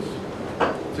Tubals,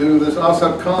 to this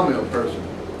Asad Kamil person.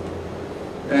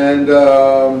 And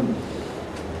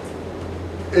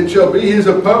it shall be his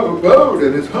abode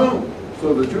and his home.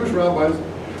 So the Jewish rabbis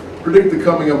predict the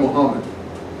coming of Muhammad.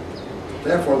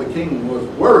 Therefore the king was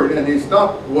worried, and he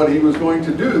stopped what he was going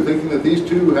to do, thinking that these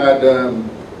 2 had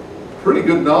pretty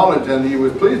good knowledge, and he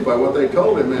was pleased by what they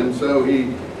told him. And so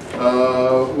he,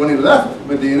 when he left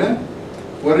Medina,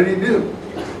 what did he do?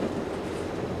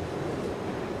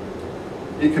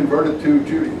 He converted to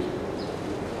Judaism.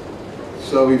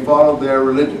 So he followed their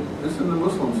religion. This is in the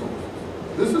Muslim sources.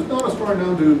 This is not a story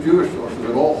known to Jewish sources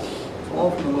at all. It's all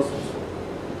from the Muslims.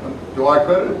 Do I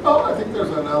credit it? Oh, I think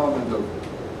there's an element of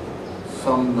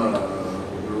some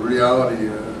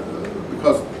reality,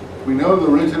 because we know the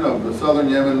origin of the southern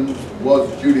Yemen was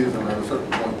Judaism at a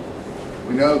certain point.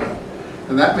 We know that.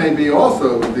 And that may be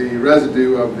also the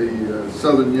residue of the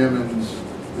southern Yemen's,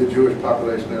 the Jewish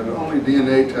population there. Only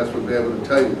DNA tests would be able to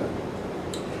tell you that.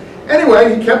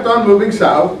 Anyway, he kept on moving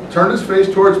south, turned his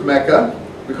face towards Mecca,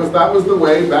 because that was the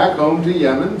way back home to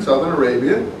Yemen, southern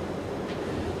Arabia.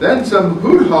 Then some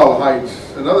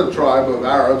Hudhalites, another tribe of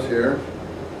Arabs here,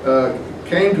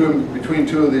 came to him between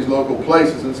two of these local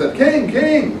places and said, "King,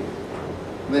 king!"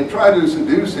 And they tried to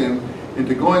seduce him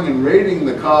into going and raiding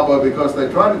the Kaaba because they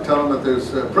tried to tell him that there's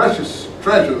precious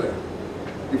treasure there.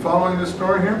 You following this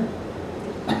story here?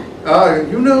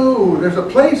 You know, there's a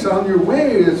place on your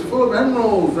way, it's full of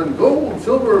emeralds and gold,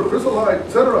 silver, chrysolite,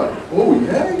 etc. Oh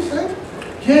yeah, he said?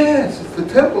 Yes, it's the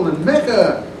temple in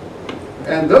Mecca.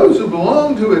 And those who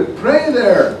belong to it pray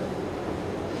there.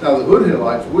 Now the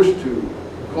Hudhalites wished to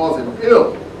cause him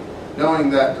ill,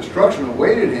 knowing that destruction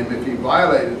awaited him if he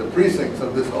violated the precincts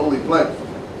of this holy place.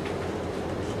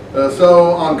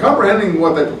 So on comprehending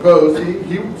what they proposed,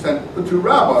 he sent the two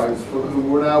rabbis who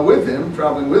were now with him,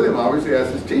 traveling with him obviously as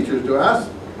his teachers, to ask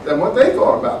them what they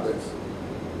thought about this.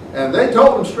 And they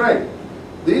told him straight,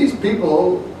 these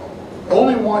people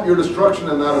only want your destruction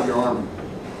and that of your army.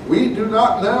 We do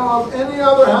not know of any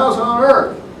other house on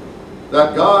earth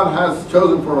that God has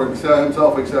chosen for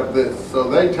himself except this. So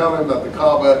they tell him that the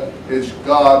Kaaba is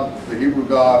God, the Hebrew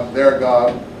God, their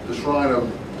God, the shrine of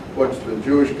which the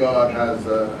Jewish God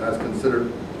has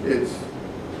considered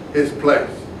his place.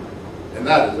 And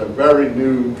that is a very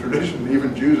new tradition.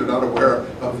 Even Jews are not aware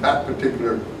of that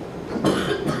particular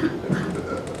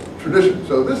tradition.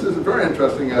 So this is very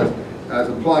interesting as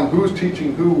implying who's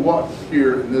teaching who what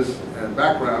here in this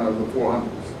background of the 400s.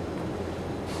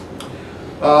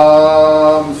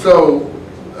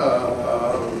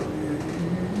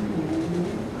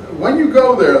 When you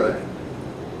go there then,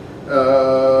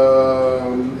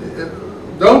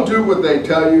 don't do what they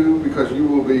tell you, because you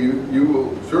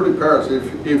will surely perish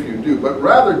if you do, but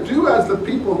rather do as the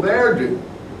people there do.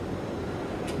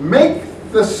 Make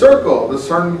the circle, the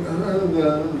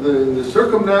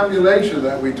circumambulation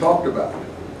that we talked about,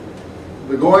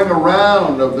 the going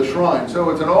around of the shrine. So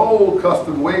it's an old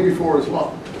custom way before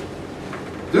Islam.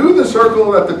 Do the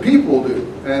circle that the people do,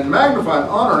 and magnify and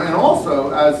honor, and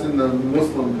also, as in the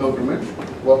Muslim pilgrimage,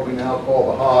 what we now call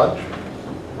the Hajj,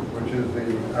 which is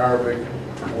the Arabic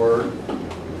word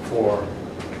for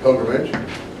pilgrimage,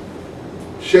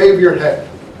 shave your head.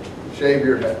 Shave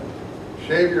your head.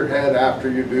 Shave your head after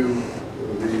you do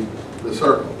the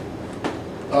circle.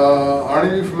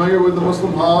 Aren't you familiar with the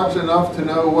Muslim Hajj enough to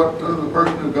know what the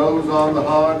person who goes on the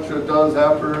Hajj does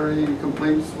after he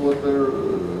completes what the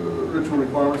ritual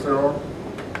requirements there are?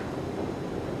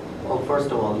 Well, first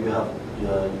of all, you have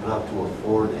to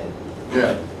afford it.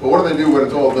 Yeah, but what do they do when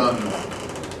it's all done?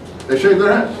 They shave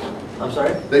their heads. I'm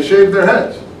sorry? They shave their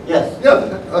heads. Yes. Yeah,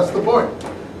 that's the point.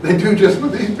 They do just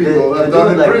what these people have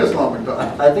done in pre-Islamic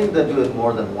times. I think they do it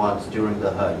more than once during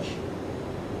the Hajj.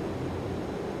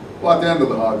 Well, at the end of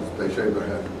the Hajj, they shave their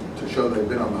head to show they've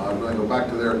been on the Hajj. When they go back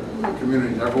to their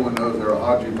communities, everyone knows they're a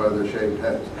Haji by their shaved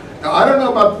heads. Now, I don't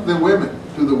know about the women.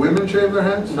 Do the women shave their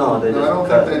heads? No, they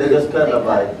just cut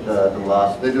about the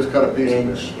last. They just cut a piece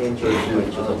inch or 2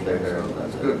 inches of their hair.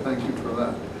 That's good. Thank you for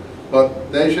that.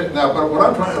 But they should now. But what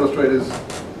I'm trying to illustrate is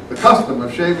the custom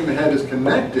of shaving the head is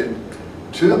connected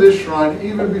to this shrine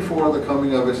even before the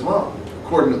coming of Islam,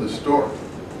 according to the story.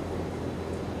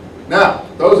 Now,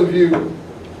 those of you,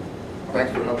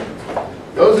 thanks for helping us.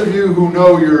 Those of you who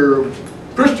know your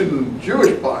Christian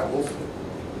Jewish Bibles,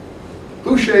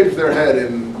 who shaves their head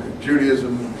in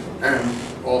Judaism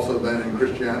and also then in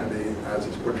Christianity as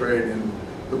it's portrayed in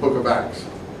the book of Acts?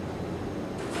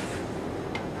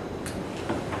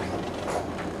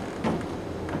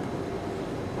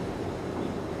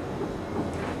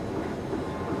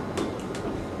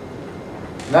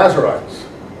 Nazarites.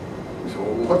 So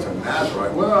what's a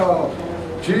Nazarite? Well,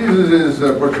 Jesus is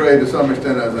portrayed to some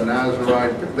extent as a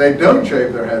Nazarite. They don't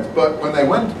shave their heads, but when they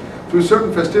went through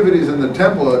certain festivities in the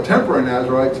temple, temporary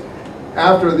Nazarites,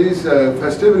 after these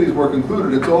festivities were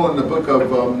concluded, it's all in the book of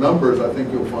Numbers, I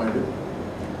think you'll find it,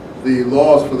 the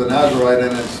laws for the Nazarite,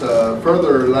 and it's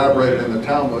further elaborated in the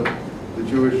Talmud, the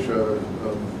Jewish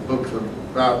books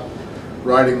about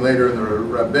writing later in the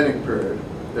rabbinic period.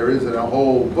 There is a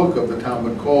whole book of the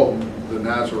Talmud called the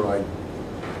Nazarite,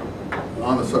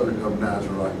 on the subject of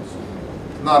Nazarites.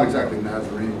 Not exactly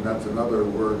Nazarene, that's another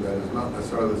word that is not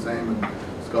necessarily the same, and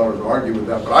scholars argue with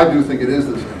that, but I do think it is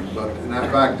the same. But in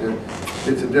that fact,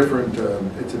 it's a different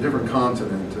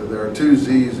consonant. There are two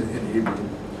Z's in Hebrew.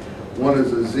 One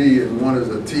is a Z and one is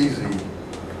a TZ.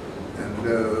 And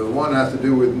one has to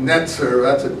do with Netzer,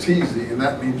 that's a TZ, and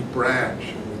that means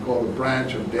branch. It's called the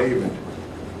branch of David.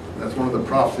 That's one of the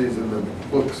prophecies in the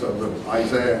books of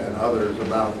Isaiah and others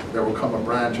about there will come a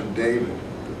branch of David.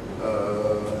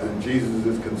 And Jesus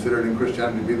is considered in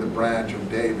Christianity to be the branch of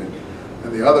David.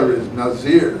 And the other is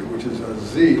Nazir, which is a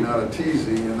Z, not a TZ,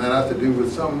 and that has to do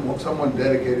with someone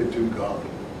dedicated to God.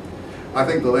 I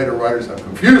think the later writers have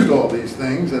confused all these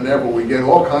things, and therefore we get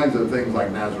all kinds of things like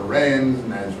Nazarenes,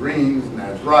 Nazarenes,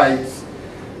 Nazarites,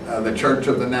 the Church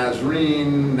of the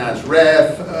Nazarene,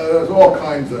 Nazareth. There's all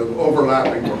kinds of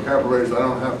overlapping vocabularies I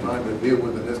don't have time to deal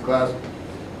with in this class,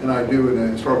 and I do in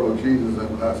historical Jesus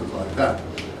and classes like that.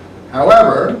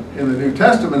 However, in the New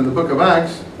Testament, in the book of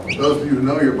Acts, those of you who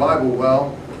know your Bible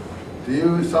well,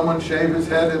 someone shave his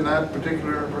head in that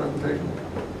particular presentation?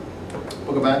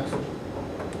 Book of Acts?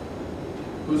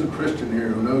 Who's a Christian here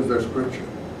who knows their scripture?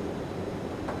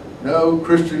 No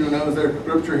Christian who knows their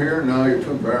scripture here? No, you're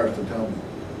too embarrassed to tell me.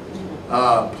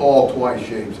 Paul twice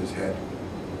shaves his head.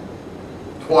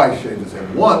 Twice shaves his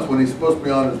head. Once when he's supposed to be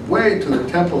on his way to the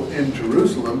temple in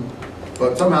Jerusalem,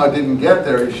 but somehow didn't get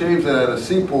there. He shaves it at a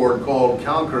seaport called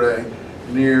Calcare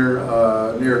near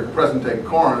present-day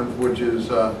Corinth, which is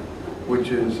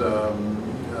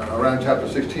around chapter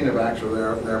 16 of Acts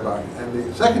or thereby. And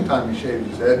the second time he shaves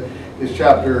his head is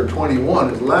chapter 21,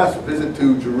 his last visit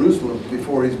to Jerusalem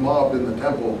before he's mobbed in the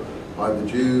temple by the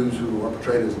Jews who are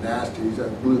portrayed as nasties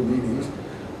and blue meanies.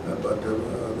 But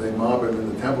they mob him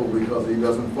in the temple because he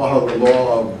doesn't follow the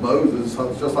law of Moses. So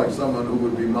it's just like someone who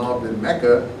would be mobbed in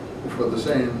Mecca for the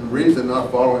same reason,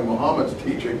 not following Muhammad's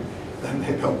teaching. And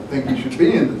they don't think he should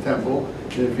be in the temple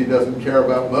if he doesn't care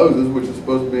about Moses, which is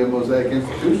supposed to be a Mosaic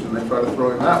institution. They try to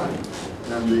throw him out.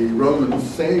 And the Romans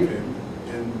save him,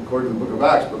 according to the book of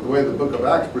Acts. But the way the book of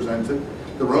Acts presents it,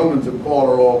 the Romans and Paul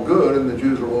are all good and the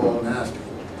Jews are all nasty.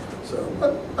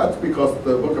 But that's because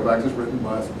the book of Acts is written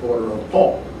by a supporter of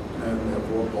Paul, and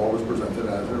therefore Paul is presented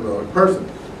as a heroic person.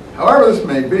 However this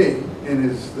may be, in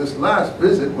this last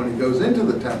visit when he goes into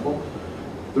the temple,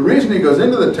 the reason he goes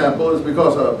into the temple is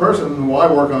because a person who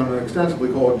I work on extensively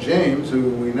called James, who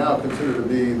we now consider to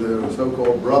be the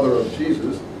so-called brother of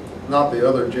Jesus, not the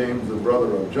other James, the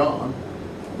brother of John.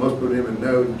 Most people didn't even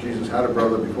know Jesus had a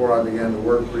brother before I began to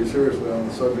work pretty seriously on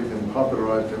the subject and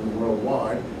popularized him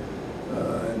worldwide.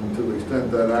 And to the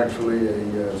extent that actually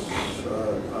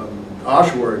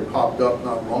ossuary popped up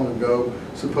not long ago,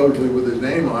 supposedly with his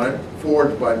name on it,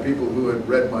 forged by people who had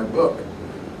read my book.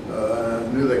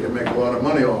 Knew they could make a lot of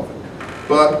money off it.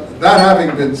 But that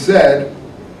having been said,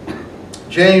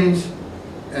 James,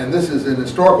 and this is in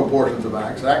historical portions of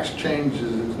Acts, Acts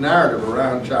changes its narrative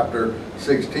around chapter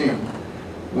 16,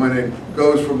 when it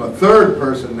goes from a third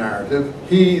person narrative,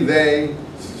 he, they,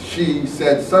 she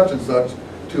said such and such,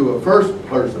 to a first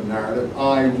person narrative,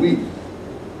 I, we.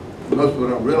 Most people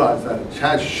don't realize that it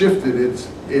has shifted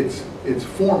its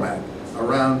format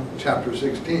around chapter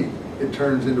 16. It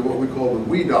turns into what we call the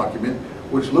we document,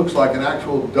 which looks like an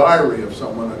actual diary of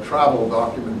someone, a travel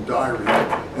document diary.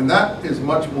 And that is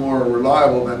much more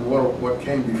reliable than what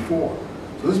came before.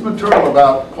 So this material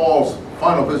about Paul's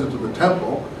final visit to the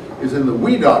temple is in the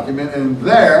we document, and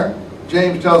there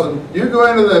James tells him, you go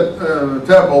into the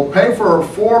temple, pay for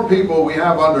 4 people we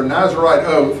have under Nazarite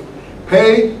oath,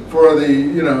 pay for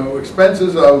the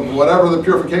expenses of whatever the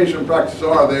purification practices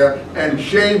are there, and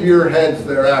shave your heads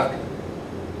thereafter.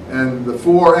 And the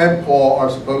 4 and Paul are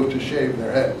supposed to shave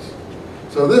their heads.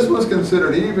 So this was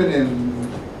considered,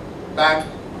 even back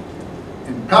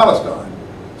in Palestine,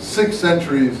 6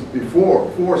 centuries before,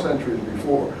 4 centuries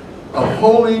before, a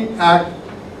holy act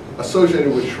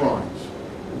associated with shrines,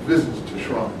 visits to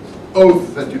shrines,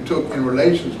 oaths that you took in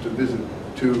relations to visit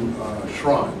to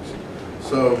shrines.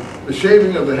 So the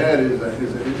shaving of the head is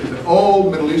an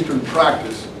old Middle Eastern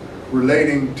practice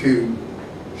relating to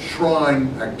shrine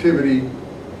activity,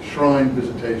 shrine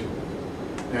visitation.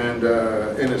 And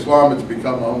in Islam it's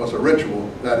become almost a ritual.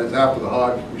 That is, after the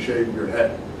Hajj, you shave your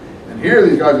head. And here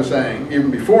these guys are saying,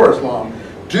 even before Islam,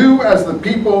 do as the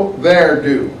people there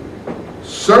do.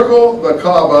 Circle the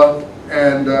Kaaba,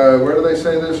 and where do they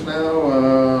say this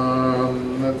now?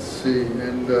 Let's see,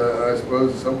 and I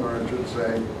suppose somewhere it should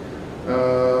say,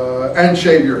 and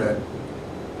shave your head,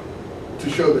 to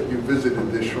show that you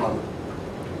visited this shrine.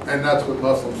 And that's what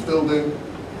Muslims still do,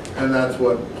 and that's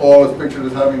what Paul is pictured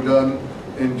as having done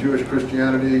in Jewish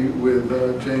Christianity with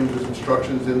James's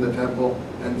instructions in the temple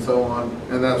and so on,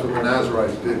 and that's what the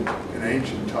Nazarites did in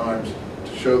ancient times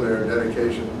to show their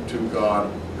dedication to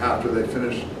God after they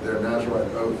finished their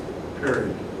Nazarite oath,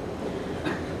 period.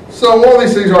 So all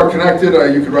these things are connected.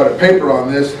 You could write a paper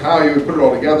on this, how you would put it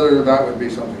all together, that would be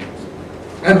something else.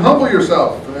 And humble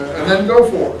yourself, and then go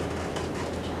for it.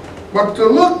 But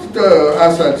look,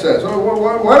 Assad says,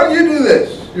 oh, why don't you do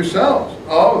this yourselves?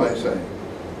 Oh, they say.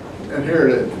 And here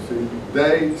it is, you see.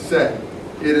 They say,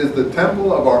 it is the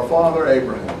temple of our father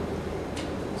Abraham.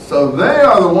 So they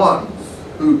are the ones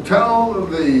who tell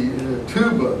the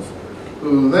Tubas,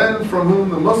 from whom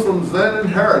the Muslims then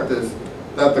inherit this,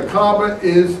 that the Kaaba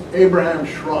is Abraham's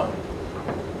shrine.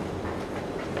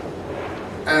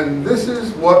 And this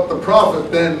is what the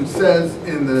Prophet then says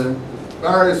in the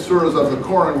various surahs of the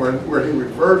Koran where he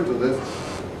refers to this,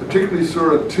 particularly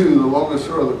Surah 2, the longest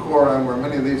surah of the Koran, where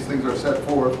many of these things are set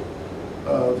forth,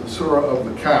 the Surah of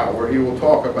the Cow, where he will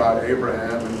talk about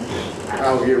Abraham and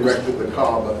how he erected the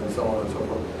Kaaba and so on and so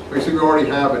forth. Basically, we already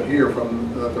have it here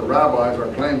from that the rabbis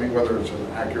are claiming, whether it's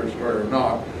an accurate story or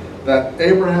not, that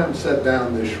Abraham set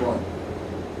down this shrine.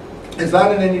 Is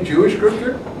that in any Jewish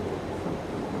scripture?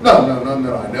 No, none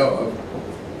that I know of.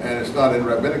 And it's not in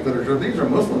rabbinic literature. These are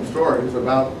Muslim stories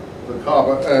about the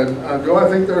Kaaba. And do I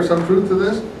think there's some truth to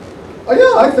this? Oh,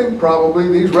 yeah, I think probably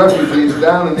these refugees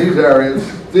down in these areas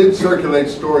did circulate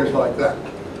stories like that.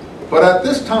 But at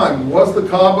this time, was the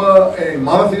Kaaba a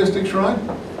monotheistic shrine?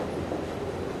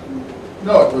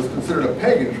 No, it was considered a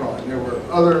pagan shrine. There were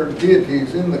other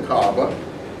deities in the Kaaba.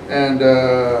 And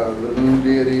the moon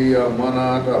deity,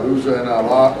 Manat, Aruza, and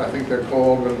Alat, I think they're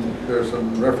called, and there's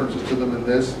some references to them in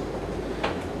this.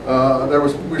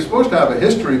 We're supposed to have a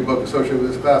history book associated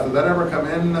with this class. Did that ever come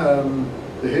in?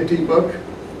 The Hittite book?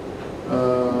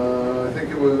 I think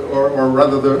it was, or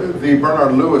rather the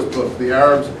Bernard Lewis book, The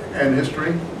Arabs and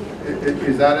History.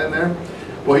 Is that in there?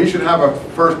 Well, he should have a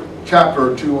first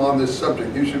chapter or two on this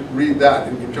subject. You should read that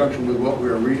in conjunction with what we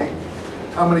are reading.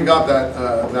 How many got that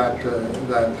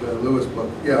Lewis book?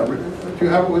 Yeah, do you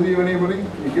have it with you, anybody?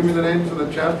 Can you give me the names of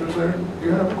the chapters there? Do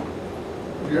you have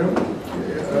it? Do you have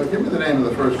it? Give me the name of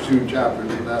the first two chapters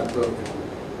in that book.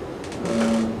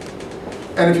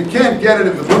 And if you can't get it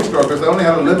at the bookstore, because they only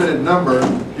have a limited number,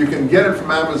 you can get it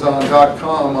from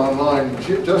Amazon.com online,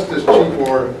 just as cheap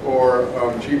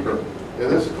or cheaper. Yeah,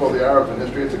 this is called The Arabs and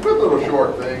History. It's a good little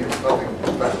short thing. It's nothing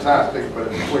fantastic, but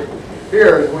it's quick.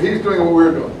 Here, he's doing what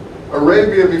we're doing.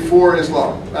 Arabia before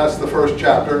Islam. That's the first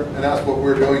chapter, and that's what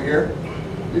we're doing here.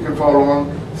 You can follow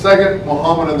along. Second,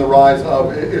 Muhammad and the rise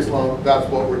of Islam. That's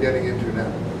what we're getting into now.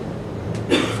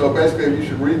 So basically, you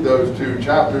should read those two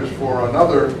chapters for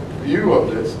another view of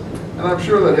this, and I'm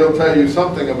sure that he'll tell you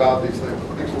something about these things.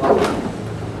 Thanks a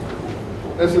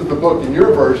lot. This is the book in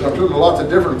your version. I'm sure there are lots of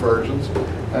different versions.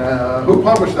 Who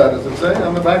published that? Does it say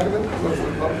on the back of it? What's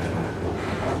it published?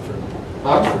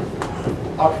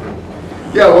 Oxford.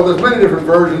 Yeah, well, there's many different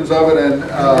versions of it, and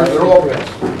they're all...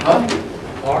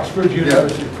 Oxford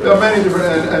University. Yeah. There are many different,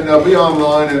 and they'll be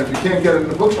online, and if you can't get it,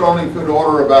 the bookstore only could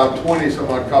order about 20 some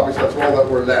odd copies. That's all that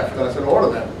were left. And I said,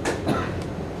 order them.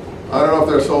 I don't know if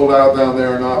they're sold out down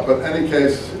there or not, but in any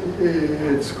case,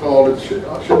 it's called, it should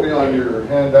be on your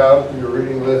handout, your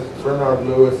reading list, Bernard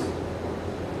Lewis.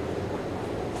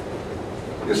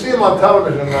 You see him on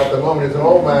television at the moment. He's an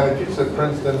old man. He teaches at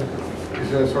Princeton. He's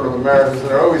doing sort of Americans, and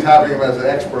they're always having him as an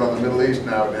expert on the Middle East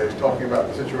nowadays, talking about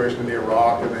the situation in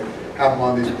Iraq, and they have him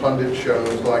on these pundit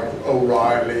shows like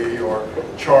O'Reilly or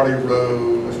Charlie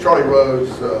Rose. Charlie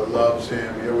Rose loves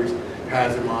him. He always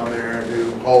has him on there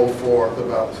to hold forth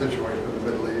about the situation in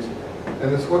the Middle East.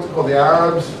 And it's what's called The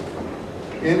Arabs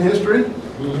in History?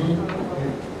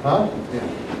 Mm-hmm. Huh? Yeah,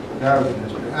 The Arabs in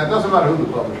History. And it doesn't matter who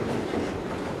the publisher is.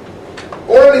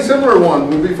 Or any similar one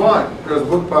would be fine. There's a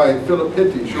book by Philip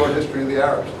Hitti, Short History of the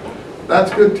Arabs.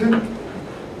 That's good too.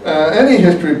 Any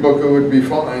history book would be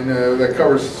fine that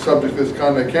covers subjects of this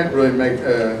kind. They can't really make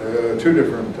two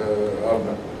different of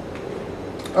them.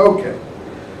 Okay.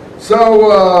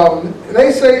 So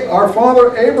they say our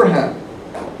father Abraham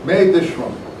made this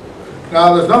shrine.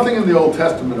 Now there's nothing in the Old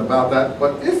Testament about that,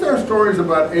 but is there stories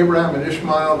about Abraham and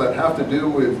Ishmael that have to do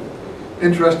with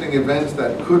interesting events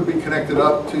that could be connected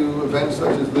up to events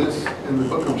such as this in the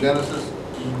book of Genesis?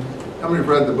 How many have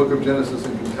read the book of Genesis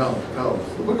and can tell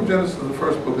us? The book of Genesis is the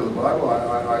first book of the Bible.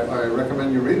 I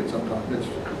recommend you read it sometime. It's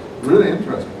really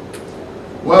interesting.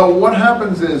 Well, what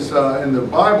happens is in the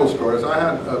Bible stories, I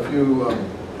had a few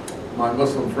my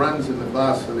Muslim friends in the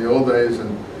class in the old days,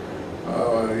 and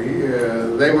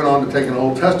they went on to take an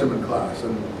Old Testament class,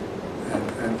 and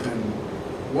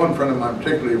one friend of mine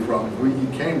particularly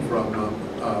he came from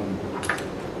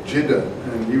Jeddah,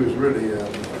 and he was really a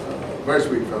very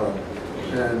sweet fellow,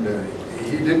 and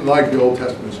he didn't like the Old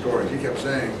Testament stories. He kept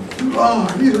saying,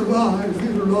 these are lies,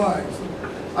 these are lies.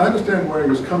 I understand where he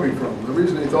was coming from. The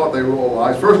reason he thought they were all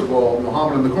lies, first of all,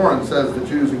 Muhammad in the Koran says that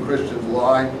Jews and Christians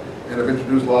lie and have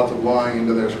introduced lots of lying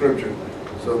into their scripture.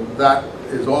 So that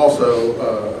is also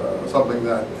something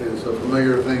that is a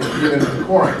familiar thing even in the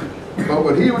Koran.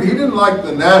 But he didn't like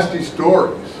the nasty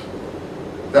stories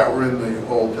that were in the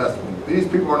Old Testament. These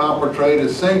people are not portrayed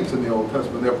as saints in the Old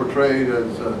Testament. They're portrayed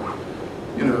as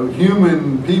you know,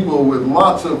 human people with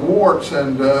lots of warts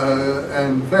and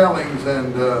failings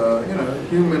and you know,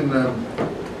 human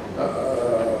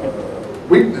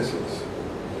weaknesses,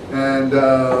 and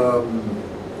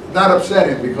that upset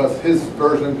him because his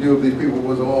version and view of these people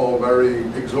was all very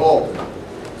exalted.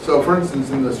 So, for instance,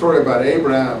 in the story about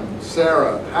Abraham,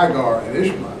 Sarah, Hagar, and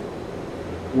Ishmael,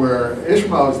 where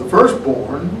Ishmael is the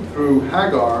firstborn through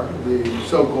Hagar, the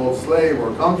so-called slave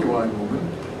or concubine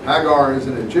woman. Hagar is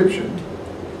an Egyptian.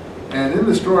 And in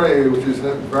the story, which is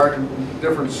very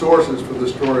different sources for the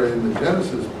story in the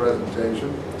Genesis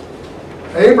presentation,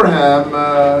 Abraham,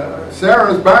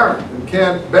 Sarah is barren and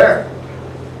can't bear.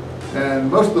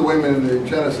 And most of the women in the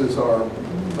Genesis are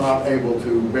not able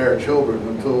to bear children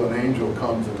until an angel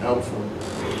comes and helps them.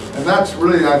 And that's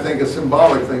really, I think, a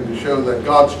symbolic thing to show that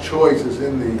God's choice is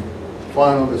in the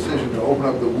final decision to open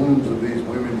up the wombs of these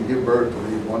women to give birth to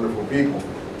these wonderful people.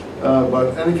 But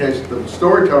in any case, the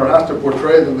storyteller has to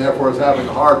portray them, therefore, as having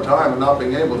a hard time and not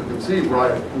being able to conceive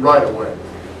right away.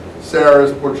 Sarah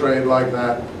is portrayed like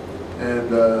that,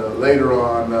 and later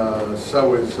on,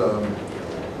 so is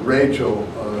Rachel,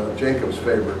 Jacob's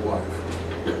favorite wife.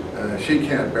 She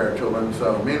can't bear children,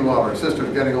 so meanwhile her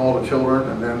sister's getting all the children,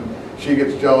 and then she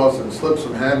gets jealous and slips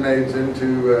some handmaids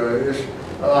into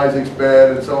Isaac's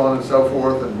bed and so on and so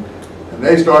forth, and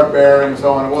they start bearing and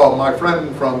so on. Well, my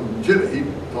friend from Jeddah, he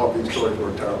thought these stories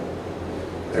were terrible.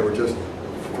 They were just,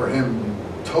 for him,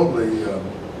 totally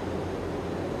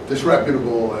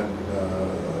disreputable and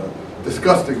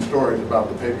disgusting stories about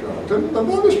the patriarchs. And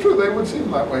that is true, they would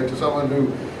seem that way to someone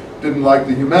who didn't like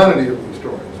the humanity of these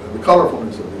stories and the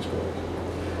colorfulness of these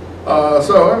stories.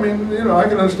 So, I mean, you know, I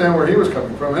can understand where he was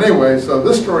coming from. Anyway, so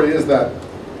this story is that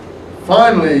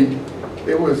finally,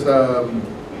 it was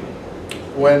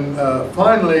when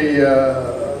finally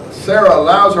Sarah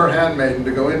allows her handmaiden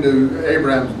to go into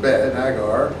Abraham's bed,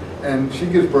 Hagar, and she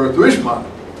gives birth to Ishmael.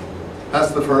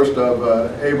 That's the first of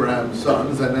Abraham's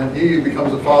sons, and then he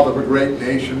becomes the father of a great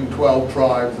nation, 12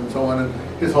 tribes and so on, and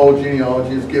his whole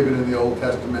genealogy is given in the Old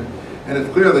Testament. And it's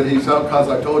clear that he, because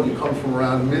I told you, comes from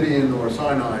around Midian or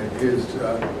Sinai, his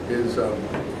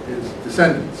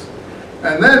descendants.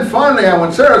 And then finally,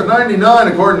 when Sarah's 99,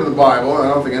 according to the Bible, and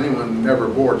I don't think anyone ever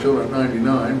bore children at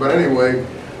 99, but anyway,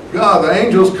 God, the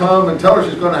angels come and tell her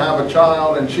she's going to have a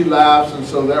child, and she laughs, and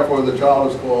so therefore the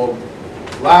child is called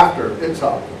Laughter.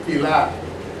 Itzhak. He laughed.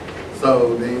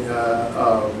 So the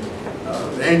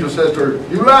angel says to her,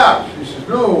 "You laughed." She says,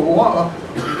 "No,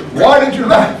 why did you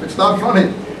laugh? It's not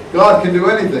funny. God can do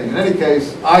anything." In any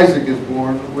case, Isaac is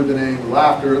born with the name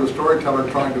Laughter. The storyteller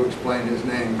trying to explain his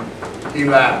name, he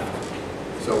laughed.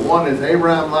 So one is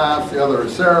Abraham laughs, the other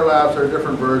is Sarah laughs. They're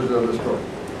different versions of the story.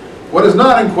 What is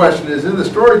not in question is in the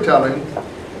storytelling,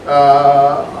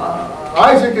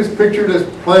 Isaac is pictured as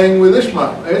playing with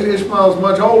Ishmael. Ishmael is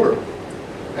much older.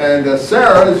 And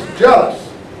Sarah is jealous.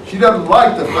 She doesn't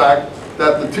like the fact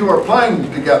that the two are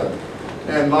playing together.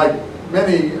 And like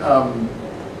many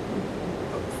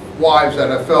wives that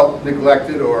have felt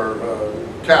neglected or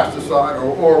cast aside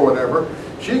or whatever,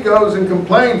 she goes and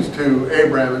complains to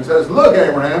Abraham and says, "Look,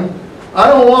 Abraham, I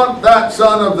don't want that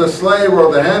son of the slave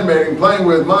or the handmaiden playing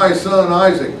with my son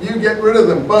Isaac. You get rid of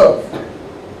them both."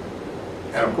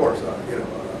 And of course, you know,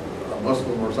 a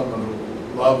Muslim or someone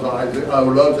who loves Isaac,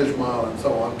 who loves Ishmael and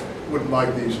so on, wouldn't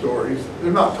like these stories.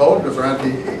 They're not told because they're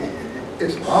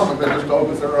anti-Islamic. They're just told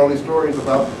because they're early stories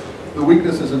about the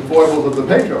weaknesses and foibles of the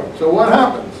patriarch. So what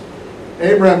happens?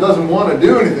 Abraham doesn't want to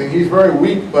do anything. He's very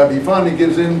weak, but he finally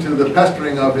gives in to the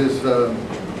pestering of his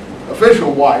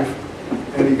official wife,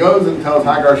 and he goes and tells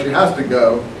Hagar she has to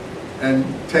go and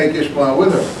take Ishmael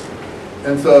with her.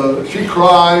 And so she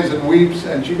cries and weeps,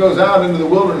 and she goes out into the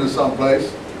wilderness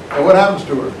someplace, and what happens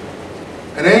to her?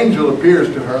 An angel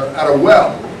appears to her at a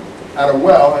well,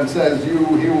 and says, he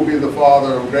will be the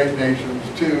father of great nations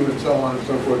too, and so on and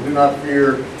so forth. Do not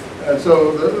fear. And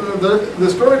so the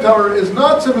storyteller is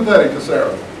not sympathetic to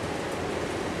Sarah.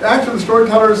 Actually, the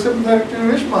storyteller is sympathetic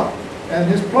to Ishmael and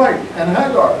his plight and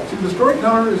Hagar. See, the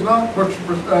storyteller is not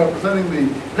presenting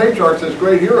the patriarchs as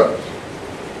great heroes.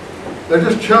 They're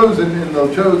just chosen in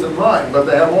the chosen line, but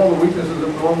they have all the weaknesses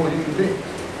of normal human beings.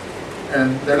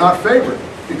 And they're not favored,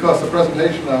 because the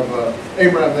presentation of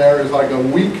Abraham there is like a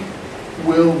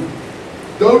weak-willed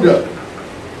dodo.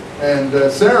 And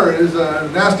Sarah is a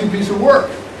nasty piece of work,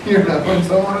 you know, and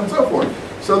so on and so forth.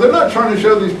 So they're not trying to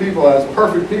show these people as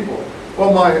perfect people.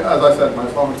 Well, as I said, my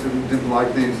Islamic student didn't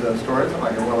like these stories, and I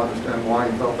can well understand why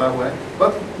he felt that way.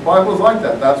 But the Bible is like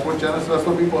that. That's what Genesis, that's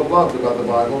what people have loved about the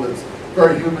Bible. It's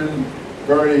very human,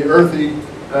 very earthy,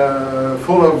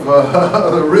 full of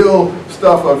the real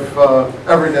stuff of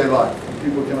everyday life.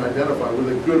 people can identify with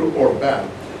it, good or bad.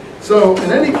 So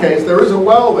in any case, there is a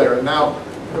well there. Now,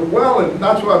 the well, and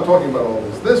that's why I'm talking about all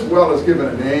this. This well is given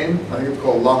a name. I think it's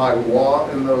called Lahai-Wa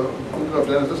in the book of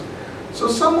Genesis. So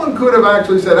someone could have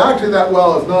actually said, actually that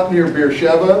well is not near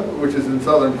Beersheba, which is in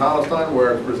southern Palestine,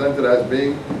 where it's presented as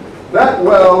being. That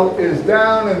well is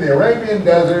down in the Arabian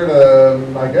desert,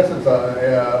 I guess it's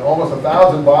almost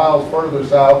 1,000 miles further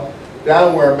south,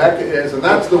 down where Mecca is, and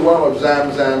that's the well of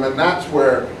Zamzam, and that's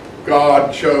where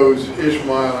God chose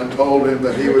Ishmael and told him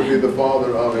that he would be the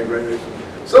father of a great nation.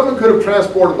 Someone could have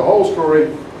transported the whole story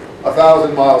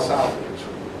 1,000 miles southwards,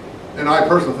 and I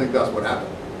personally think that's what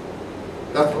happened.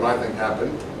 That's what I think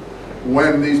happened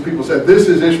when these people said, this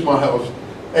is Ishmael's,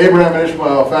 Abraham and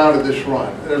Ishmael founded this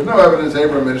shrine. There's no evidence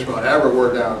Abraham and Ishmael ever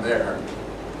were down there.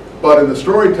 But in the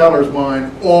storyteller's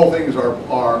mind, all things are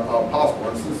possible.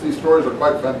 And since these stories are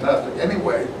quite fantastic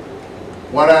anyway,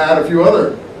 why not add a few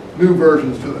other new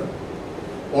versions to them?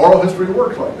 Oral history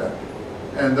works like that.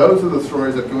 And those are the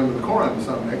stories that go into the Koran to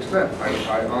some extent,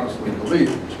 I honestly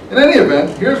believe. In any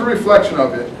event, here's a reflection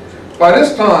of it. By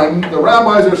this time, the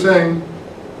rabbis are saying,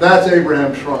 that's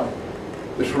Abraham's shrine.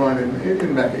 The shrine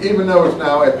in Mecca, even though it's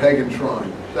now a pagan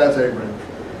shrine. That's Abraham's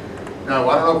shrine. Now,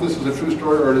 I don't know if this is a true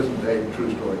story or it isn't a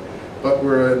true story, but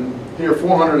we're in here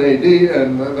 400 AD,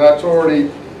 and that's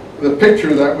already the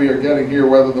picture that we are getting here,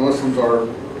 whether the Muslims are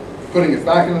putting it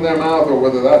back into their mouth or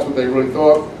whether that's what they really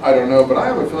thought, I don't know, but I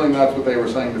have a feeling that's what they were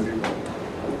saying to people.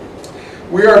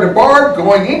 We are debarred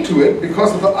going into it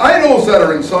because of the idols that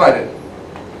are inside it,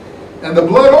 and the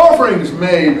blood offerings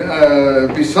made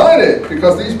beside it,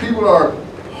 because these people are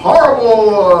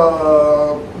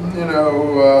horrible,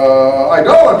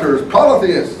 idolaters,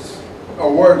 polytheists,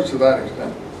 or words to that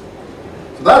extent.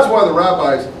 So that's why the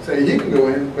rabbis say he can go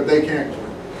in, but they can't go in.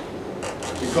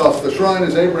 Because the shrine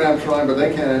is Abraham's shrine, but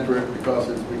they can't enter it because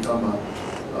it's become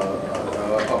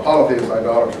a polytheist,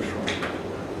 idolatrous shrine.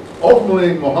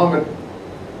 Ultimately, Muhammad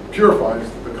purifies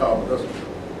the Kaaba, doesn't he?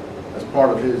 As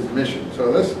part of his mission.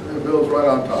 So this builds right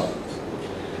on top of this.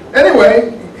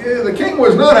 Anyway, the king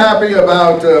was not happy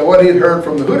about what he'd heard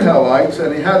from the Hudhalites,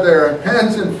 and he had their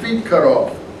hands and feet cut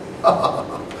off.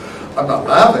 I'm not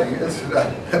laughing. It's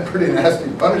a pretty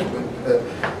nasty punishment.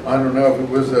 I don't know if it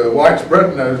was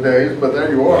widespread in those days, but there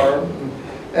you are.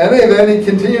 And then he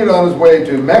continued on his way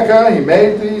to Mecca. He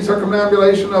made the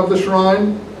circumambulation of the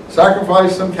shrine,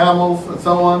 sacrificed some camels and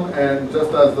so on, and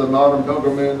just as the modern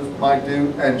pilgrims might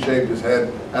do, and shaved his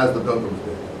head as the pilgrims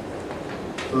did.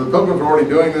 So the pilgrims were already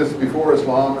doing this before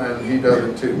Islam, and he does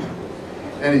it too.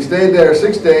 And he stayed there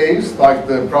 6 days, like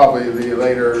probably the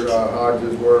later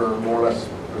Hajjs were more or less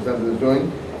presented as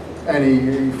doing. And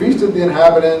he feasted the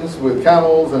inhabitants with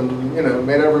camels and,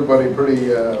 made everybody pretty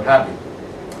happy.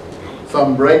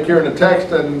 Some break here in the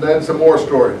text, and then some more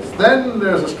stories. Then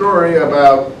there's a story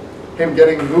about him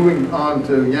moving on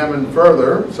to Yemen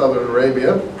further, southern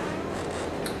Arabia.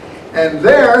 And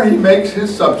there he makes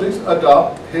his subjects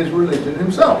adopt his religion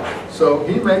himself. So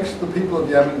he makes the people of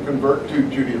Yemen convert to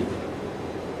Judaism.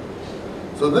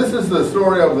 So this is the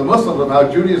story of the Muslims, of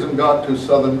how Judaism got to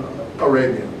southern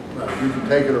Arabia. You can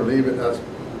take it or leave it, that's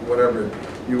whatever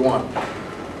you want.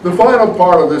 The final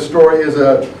part of this story is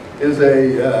a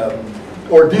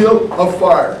ordeal of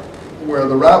fire, where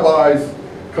the rabbis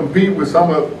compete with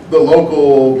some of the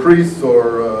local priests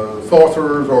or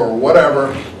sorcerers or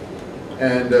whatever,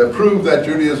 and prove that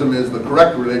Judaism is the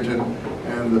correct religion,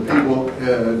 and the people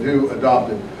do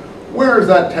adopt it. Where is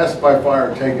that test by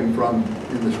fire taken from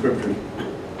in the scriptures?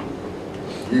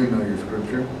 You know your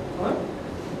scripture. What?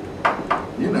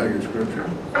 You know your scripture.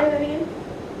 Say that again.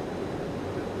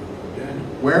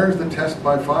 Where is the test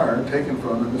by fire taken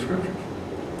from in the scriptures?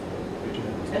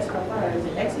 Test by fire. Is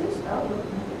it Exodus? Oh.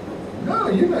 No,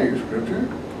 you know your scripture.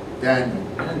 Daniel.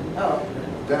 Oh.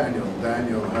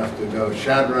 Daniel has to go.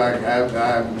 Shadrach,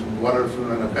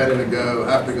 and Abednego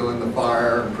have to go in the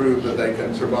fire and prove that they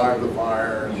can survive the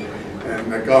fire,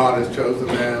 and that God has chosen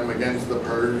them against the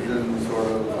Persians, sort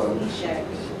of.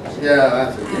 Yeah,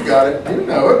 that's it. You got it. You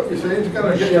know it. You see, you just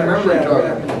got to get your memory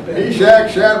talking.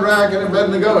 Meshach, Shadrach, and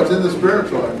Abednego. It's in the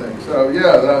spiritual, I think. So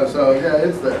yeah,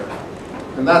 it's there,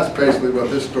 and that's basically what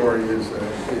this story is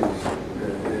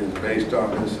based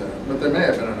on. But there may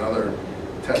have been another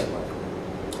test like it.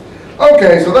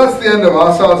 Okay, so that's the end of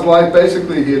Asad's life.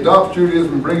 Basically, he adopts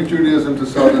Judaism and brings Judaism to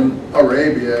southern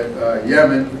Arabia,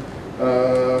 Yemen,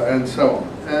 and so on.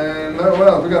 And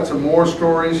well, we got some more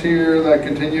stories here that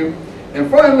continue. And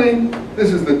finally,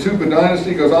 this is the Tuba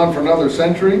dynasty, goes on for another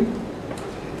century.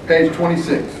 Page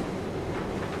 26.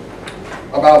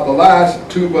 About the last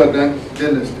Tuba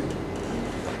dynasty.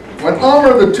 When Amr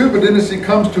of the Tuba dynasty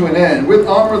comes to an end, with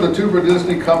Amr of the Tuba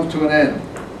dynasty comes to an end,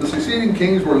 the succeeding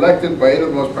kings were elected by 8 of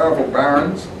the most powerful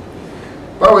barons.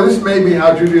 By the way, this may be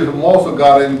how Judaism also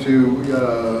got into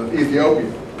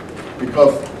Ethiopia,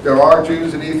 because there are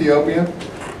Jews in Ethiopia.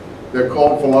 They're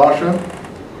called Falasha,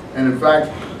 and in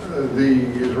fact, the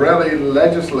Israeli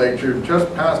legislature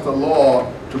just passed a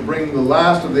law to bring the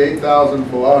last of the 8,000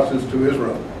 Falashas to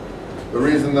Israel. The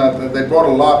reason that they brought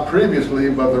a lot previously,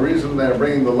 but the reason they're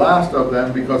bringing the last of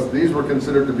them, because these were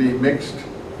considered to be mixed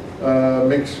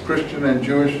Christian and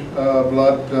Jewish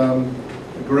blood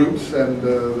groups, and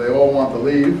they all want to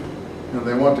leave, and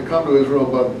they want to come to Israel,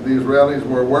 but the Israelis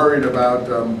were worried about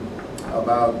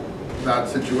that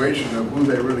situation of who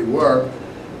they really were.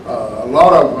 A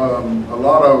lot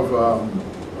of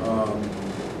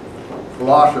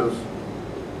Falashas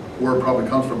probably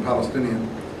comes from Palestinian.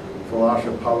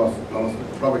 Falasha,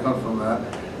 probably comes from that.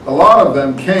 A lot of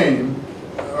them came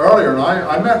earlier, and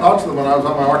I met lots of them when I was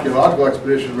on my archaeological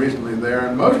expedition recently there,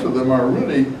 and most of them are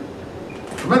really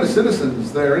tremendous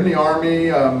citizens. They're in the army,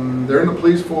 they're in the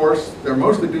police force, they're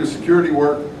mostly do security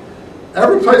work.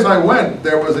 Every place I went,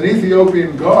 there was an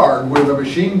Ethiopian guard with a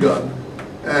machine gun,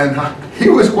 and he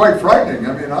was quite frightening.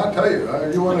 I mean, I'll tell you,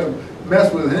 you want to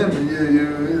mess with him,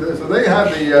 so they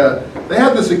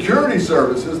had the security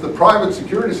services, the private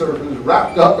security services,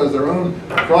 wrapped up as their own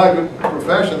private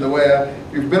profession. The way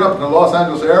if you've been up to the Los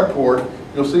Angeles airport,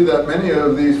 you'll see that many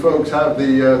of these folks have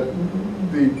the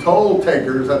toll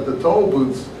takers at the toll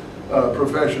booths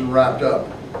profession wrapped up.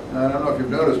 And I don't know if you've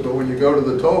noticed, but when you go to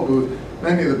the toll booth,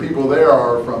 many of the people there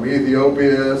are from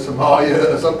Ethiopia,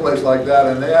 Somalia, someplace like that,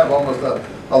 and they have almost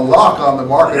a lock on the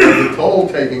market of the toll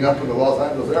taking up to the Los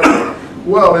Angeles airport.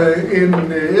 Well,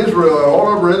 in Israel, all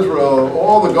over Israel,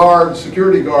 all the guards,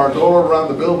 security guards, all around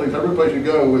the buildings, every place you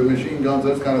go with machine guns,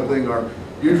 that kind of thing, are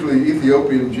usually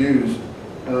Ethiopian Jews.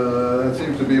 That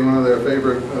seems to be one of their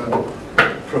favorite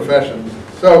professions.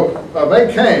 So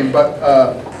they came, but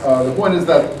the point is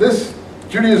that this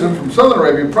Judaism from Southern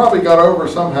Arabia probably got over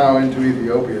somehow into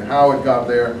Ethiopia. How it got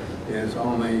there is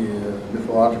only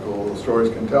mythological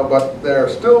stories can tell, but there are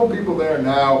still people there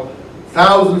now,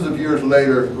 thousands of years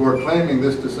later, who are claiming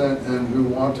this descent and who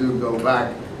want to go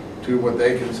back to what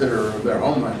they consider their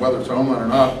homeland. Whether it's their homeland or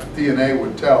not, DNA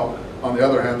would tell. On the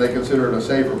other hand, they consider it a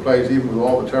safer place, even with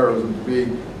all the terrorism to be,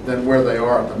 than where they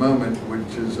are at the moment,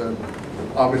 which is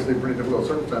obviously a pretty difficult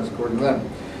circumstance according to them.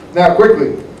 Now,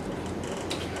 quickly.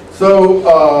 So,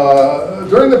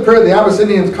 during the period, the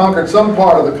Abyssinians conquered some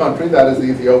part of the country, that is the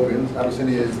Ethiopians.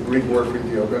 Abyssinia is the Greek word for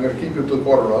Ethiopia. I'm going to keep it to the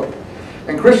quarter of.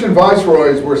 And Christian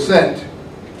viceroys were sent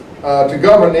to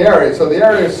govern the area. So the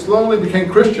area slowly became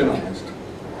Christianized,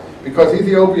 because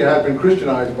Ethiopia had been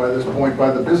Christianized by this point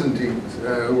by the Byzantines,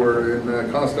 who were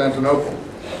in Constantinople.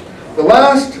 The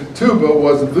last Tuba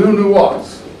was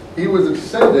Vu-Nuwas. He was a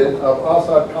descendant of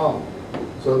Asad Khan.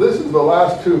 So this is the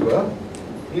last Tuba.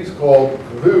 He's called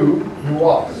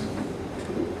Vu-Nuwas.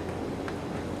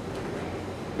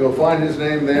 You'll find his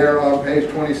name there on page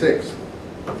 26.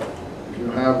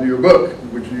 You have your book,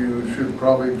 which you should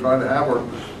probably try to have, or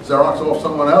Xerox off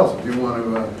someone else if you want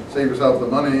to save yourself the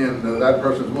money, and that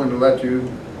person's going to let you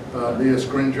be a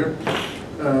scringer.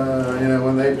 You know,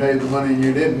 when they paid the money and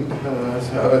you didn't,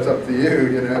 so it's up to you.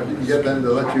 You know, if you can get them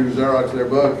to let you Xerox their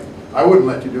book. I wouldn't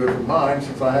let you do it for mine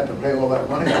since I had to pay all that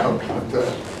money out. But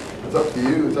it's up to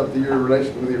you. It's up to your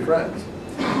relation with your friends.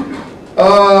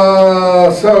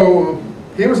 So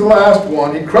he was the last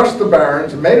one. He crushed the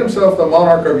barons and made himself the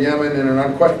monarch of Yemen in an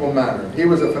unquestionable manner. He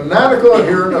was a fanatical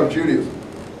adherent of Judaism.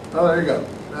 Oh, there you go.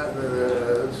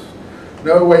 There's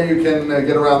no way you can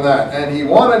get around that. And he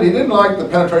didn't like the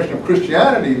penetration of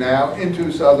Christianity now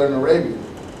into Southern Arabia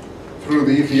through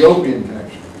the Ethiopian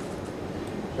connection,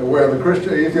 where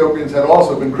the Ethiopians had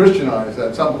also been Christianized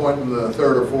at some point in the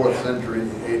 3rd or 4th century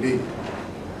AD.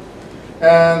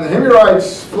 And the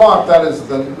Himyarites flocked, that is,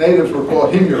 the natives were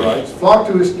called Himyarites, flocked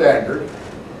to his standard,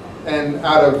 and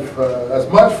out of as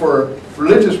much for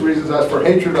religious reasons as for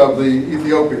hatred of the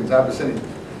Ethiopians, Abyssinians.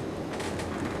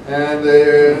 And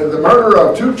the murder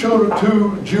of two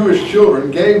Jewish children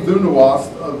gave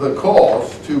Vu-Nuwas the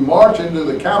cause to march into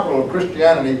the capital of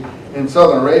Christianity in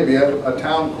Southern Arabia, a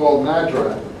town called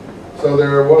Najran. So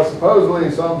there was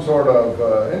supposedly some sort of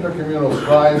intercommunal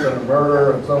strife and a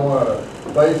murder and so on,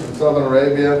 a place in Southern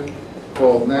Arabia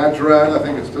called Najran. I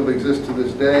think it still exists to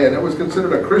this day, and it was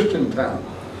considered a Christian town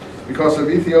because of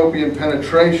Ethiopian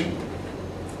penetration.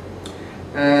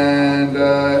 And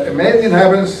it made the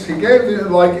inhabitants, he gave,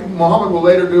 like Muhammad will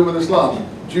later do with Islam,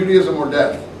 Judaism or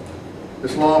death,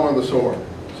 Islam or the sword.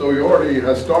 So he already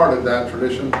has started that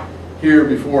tradition here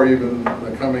before even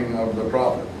the coming of the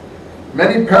Prophet.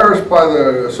 Many perished by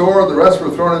the sword, the rest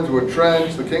were thrown into a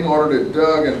trench. The king ordered it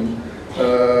dug and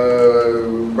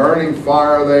burning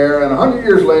fire there. And 100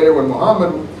 years later, when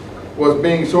Muhammad was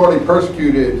being sorely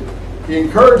persecuted, he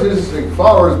encouraged his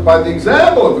followers by the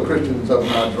example of the Christians of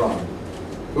Najran,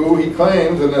 who he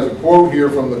claims, and there's a quote here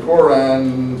from the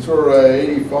Koran, Surah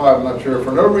 85, I'm not sure,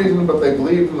 for no reason but they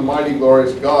believed in the mighty,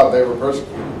 glorious God, they were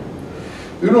persecuted.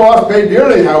 Dunawas paid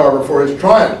dearly, however, for his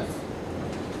triumph.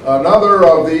 Another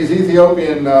of these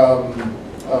Ethiopian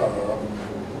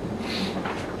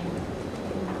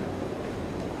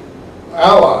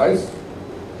allies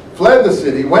fled the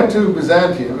city, went to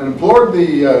Byzantium, and implored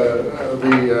the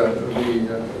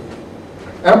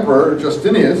emperor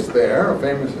Justinius there, a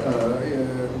famous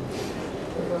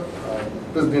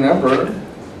Byzantine emperor,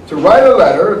 to write a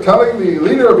letter telling the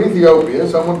leader of Ethiopia,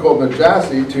 someone called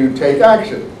Najasi, to take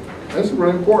action. This is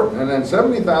really important. And then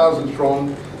 70,000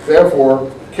 strong, therefore,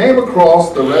 came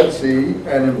across the Red Sea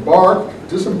and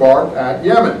disembarked at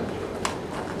Yemen.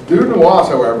 Dunawas,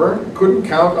 however, couldn't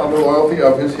count on the loyalty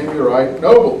of his Himyarite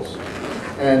nobles,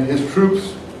 and his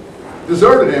troops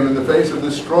deserted him in the face of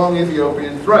this strong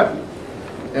Ethiopian threat.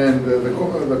 And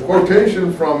the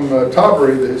quotation from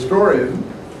Tabari, the historian,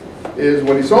 is,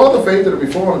 when he saw the fate that had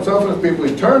befallen himself and his people,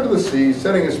 he turned to the sea,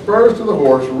 setting his spurs to the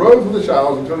horse, rode through the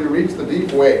shallows until he reached the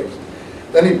deep waves.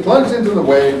 Then he plunged into the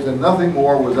waves, and nothing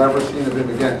more was ever seen of him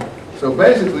again. So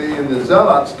basically, in the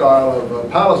zealot style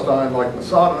of Palestine, like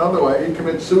Mossad and other way, he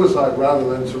commits suicide rather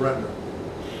than surrender.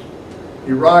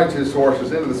 He rides his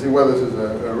horses into the sea. Whether this is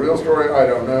a real story, I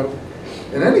don't know.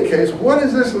 In any case, what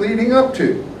is this leading up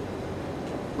to?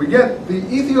 We get the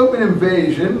Ethiopian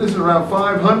invasion. This is around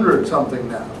 500 something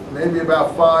now, maybe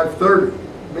about 530,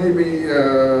 maybe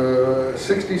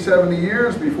 60, 70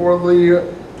 years before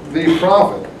the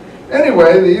prophet.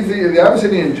 Anyway, the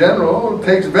Abyssinian general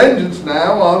takes vengeance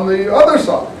now on the other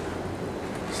side,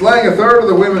 slaying a third of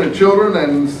the women and children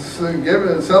and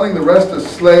selling the rest as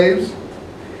slaves.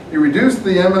 He reduced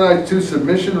the Yemenites to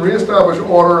submission, reestablished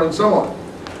order, and so on.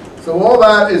 So all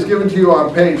that is given to you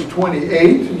on page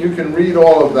 28, and you can read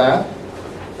all of that.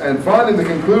 And finally, the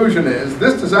conclusion is,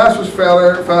 this disastrous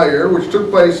failure which took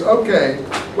place, okay,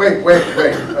 wait,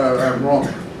 I'm wrong.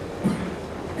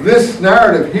 This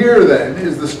narrative here, then,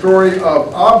 is the story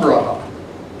of Abraha.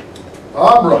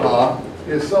 Abraha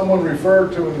is someone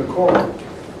referred to in the Koran.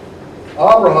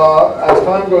 Abraha, as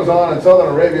time goes on in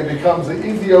southern Arabia, becomes the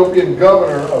Ethiopian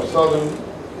governor of southern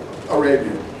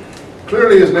Arabia.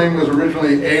 Clearly his name was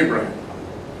originally Abraham,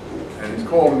 and he's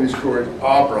called in these stories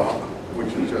Abraha,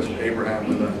 which is just Abraham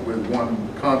with one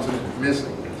consonant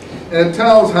missing. And it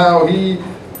tells how he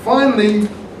finally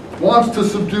wants to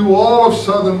subdue all of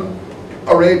southern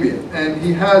Arabia, and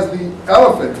he has the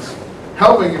elephants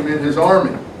helping him in his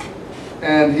army.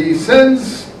 And he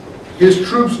sends his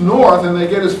troops north, and they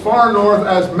get as far north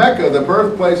as Mecca, the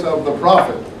birthplace of the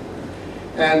prophet.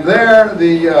 And there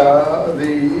the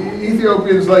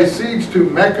Ethiopians lay siege to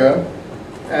Mecca,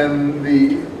 and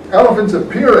the elephants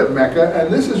appear at Mecca,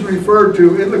 and this is referred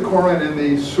to in the Koran in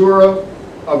the Surah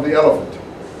of the Elephant.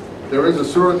 There is a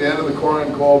surah at the end of the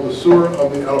Koran called the Surah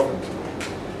of the Elephant.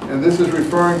 And this is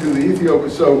referring to the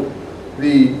Ethiopians. So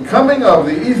the coming of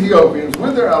the Ethiopians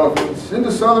with their elephants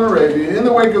into southern Arabia in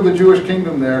the wake of the Jewish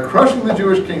kingdom there, crushing the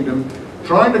Jewish kingdom,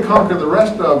 trying to conquer the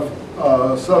rest of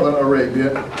southern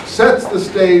Arabia, sets the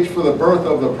stage for the birth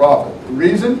of the prophet. The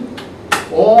reason?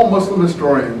 All Muslim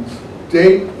historians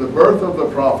date the birth of the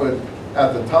prophet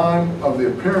at the time of the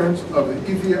appearance of the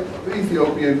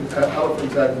Ethiopian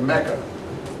elephants at Mecca.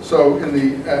 So in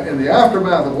the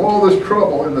aftermath of all this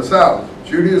trouble in the south,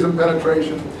 Judaism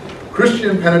penetration,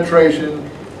 Christian penetration,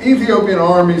 Ethiopian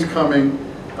armies coming,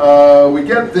 we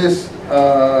get this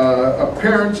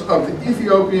appearance of the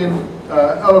Ethiopian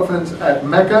elephants at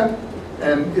Mecca,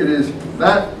 and it is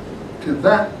to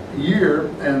that year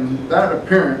and that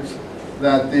appearance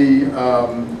that the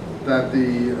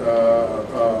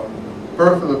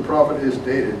birth of the prophet is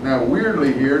dated. Now,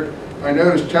 weirdly here, I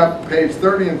noticed page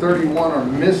 30 and 31 are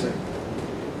missing,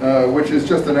 which is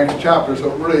just the next chapter,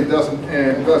 so it really doesn't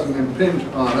impinge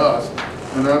on us.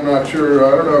 And I'm not sure,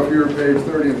 I don't know if your page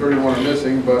 30 and 31 are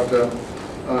missing, but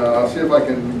I'll see if I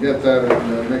can get that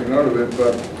and make a note of it.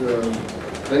 But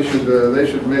they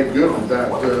should make good with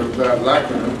that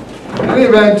lacuna. In any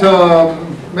event,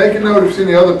 make a note if you see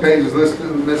any other pages listed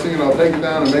missing, and I'll take it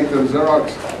down and make the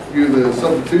Xerox view the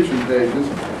substitution pages.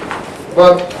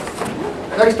 But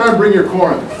next time, bring your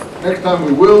Koran. Next time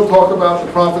we will talk about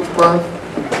the prophet's birth.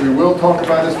 We will talk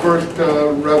about his first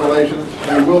revelations.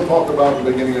 We will talk about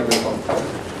the beginning of his life.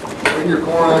 Bring your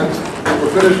Korans.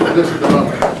 We're finished with this at the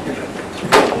moment.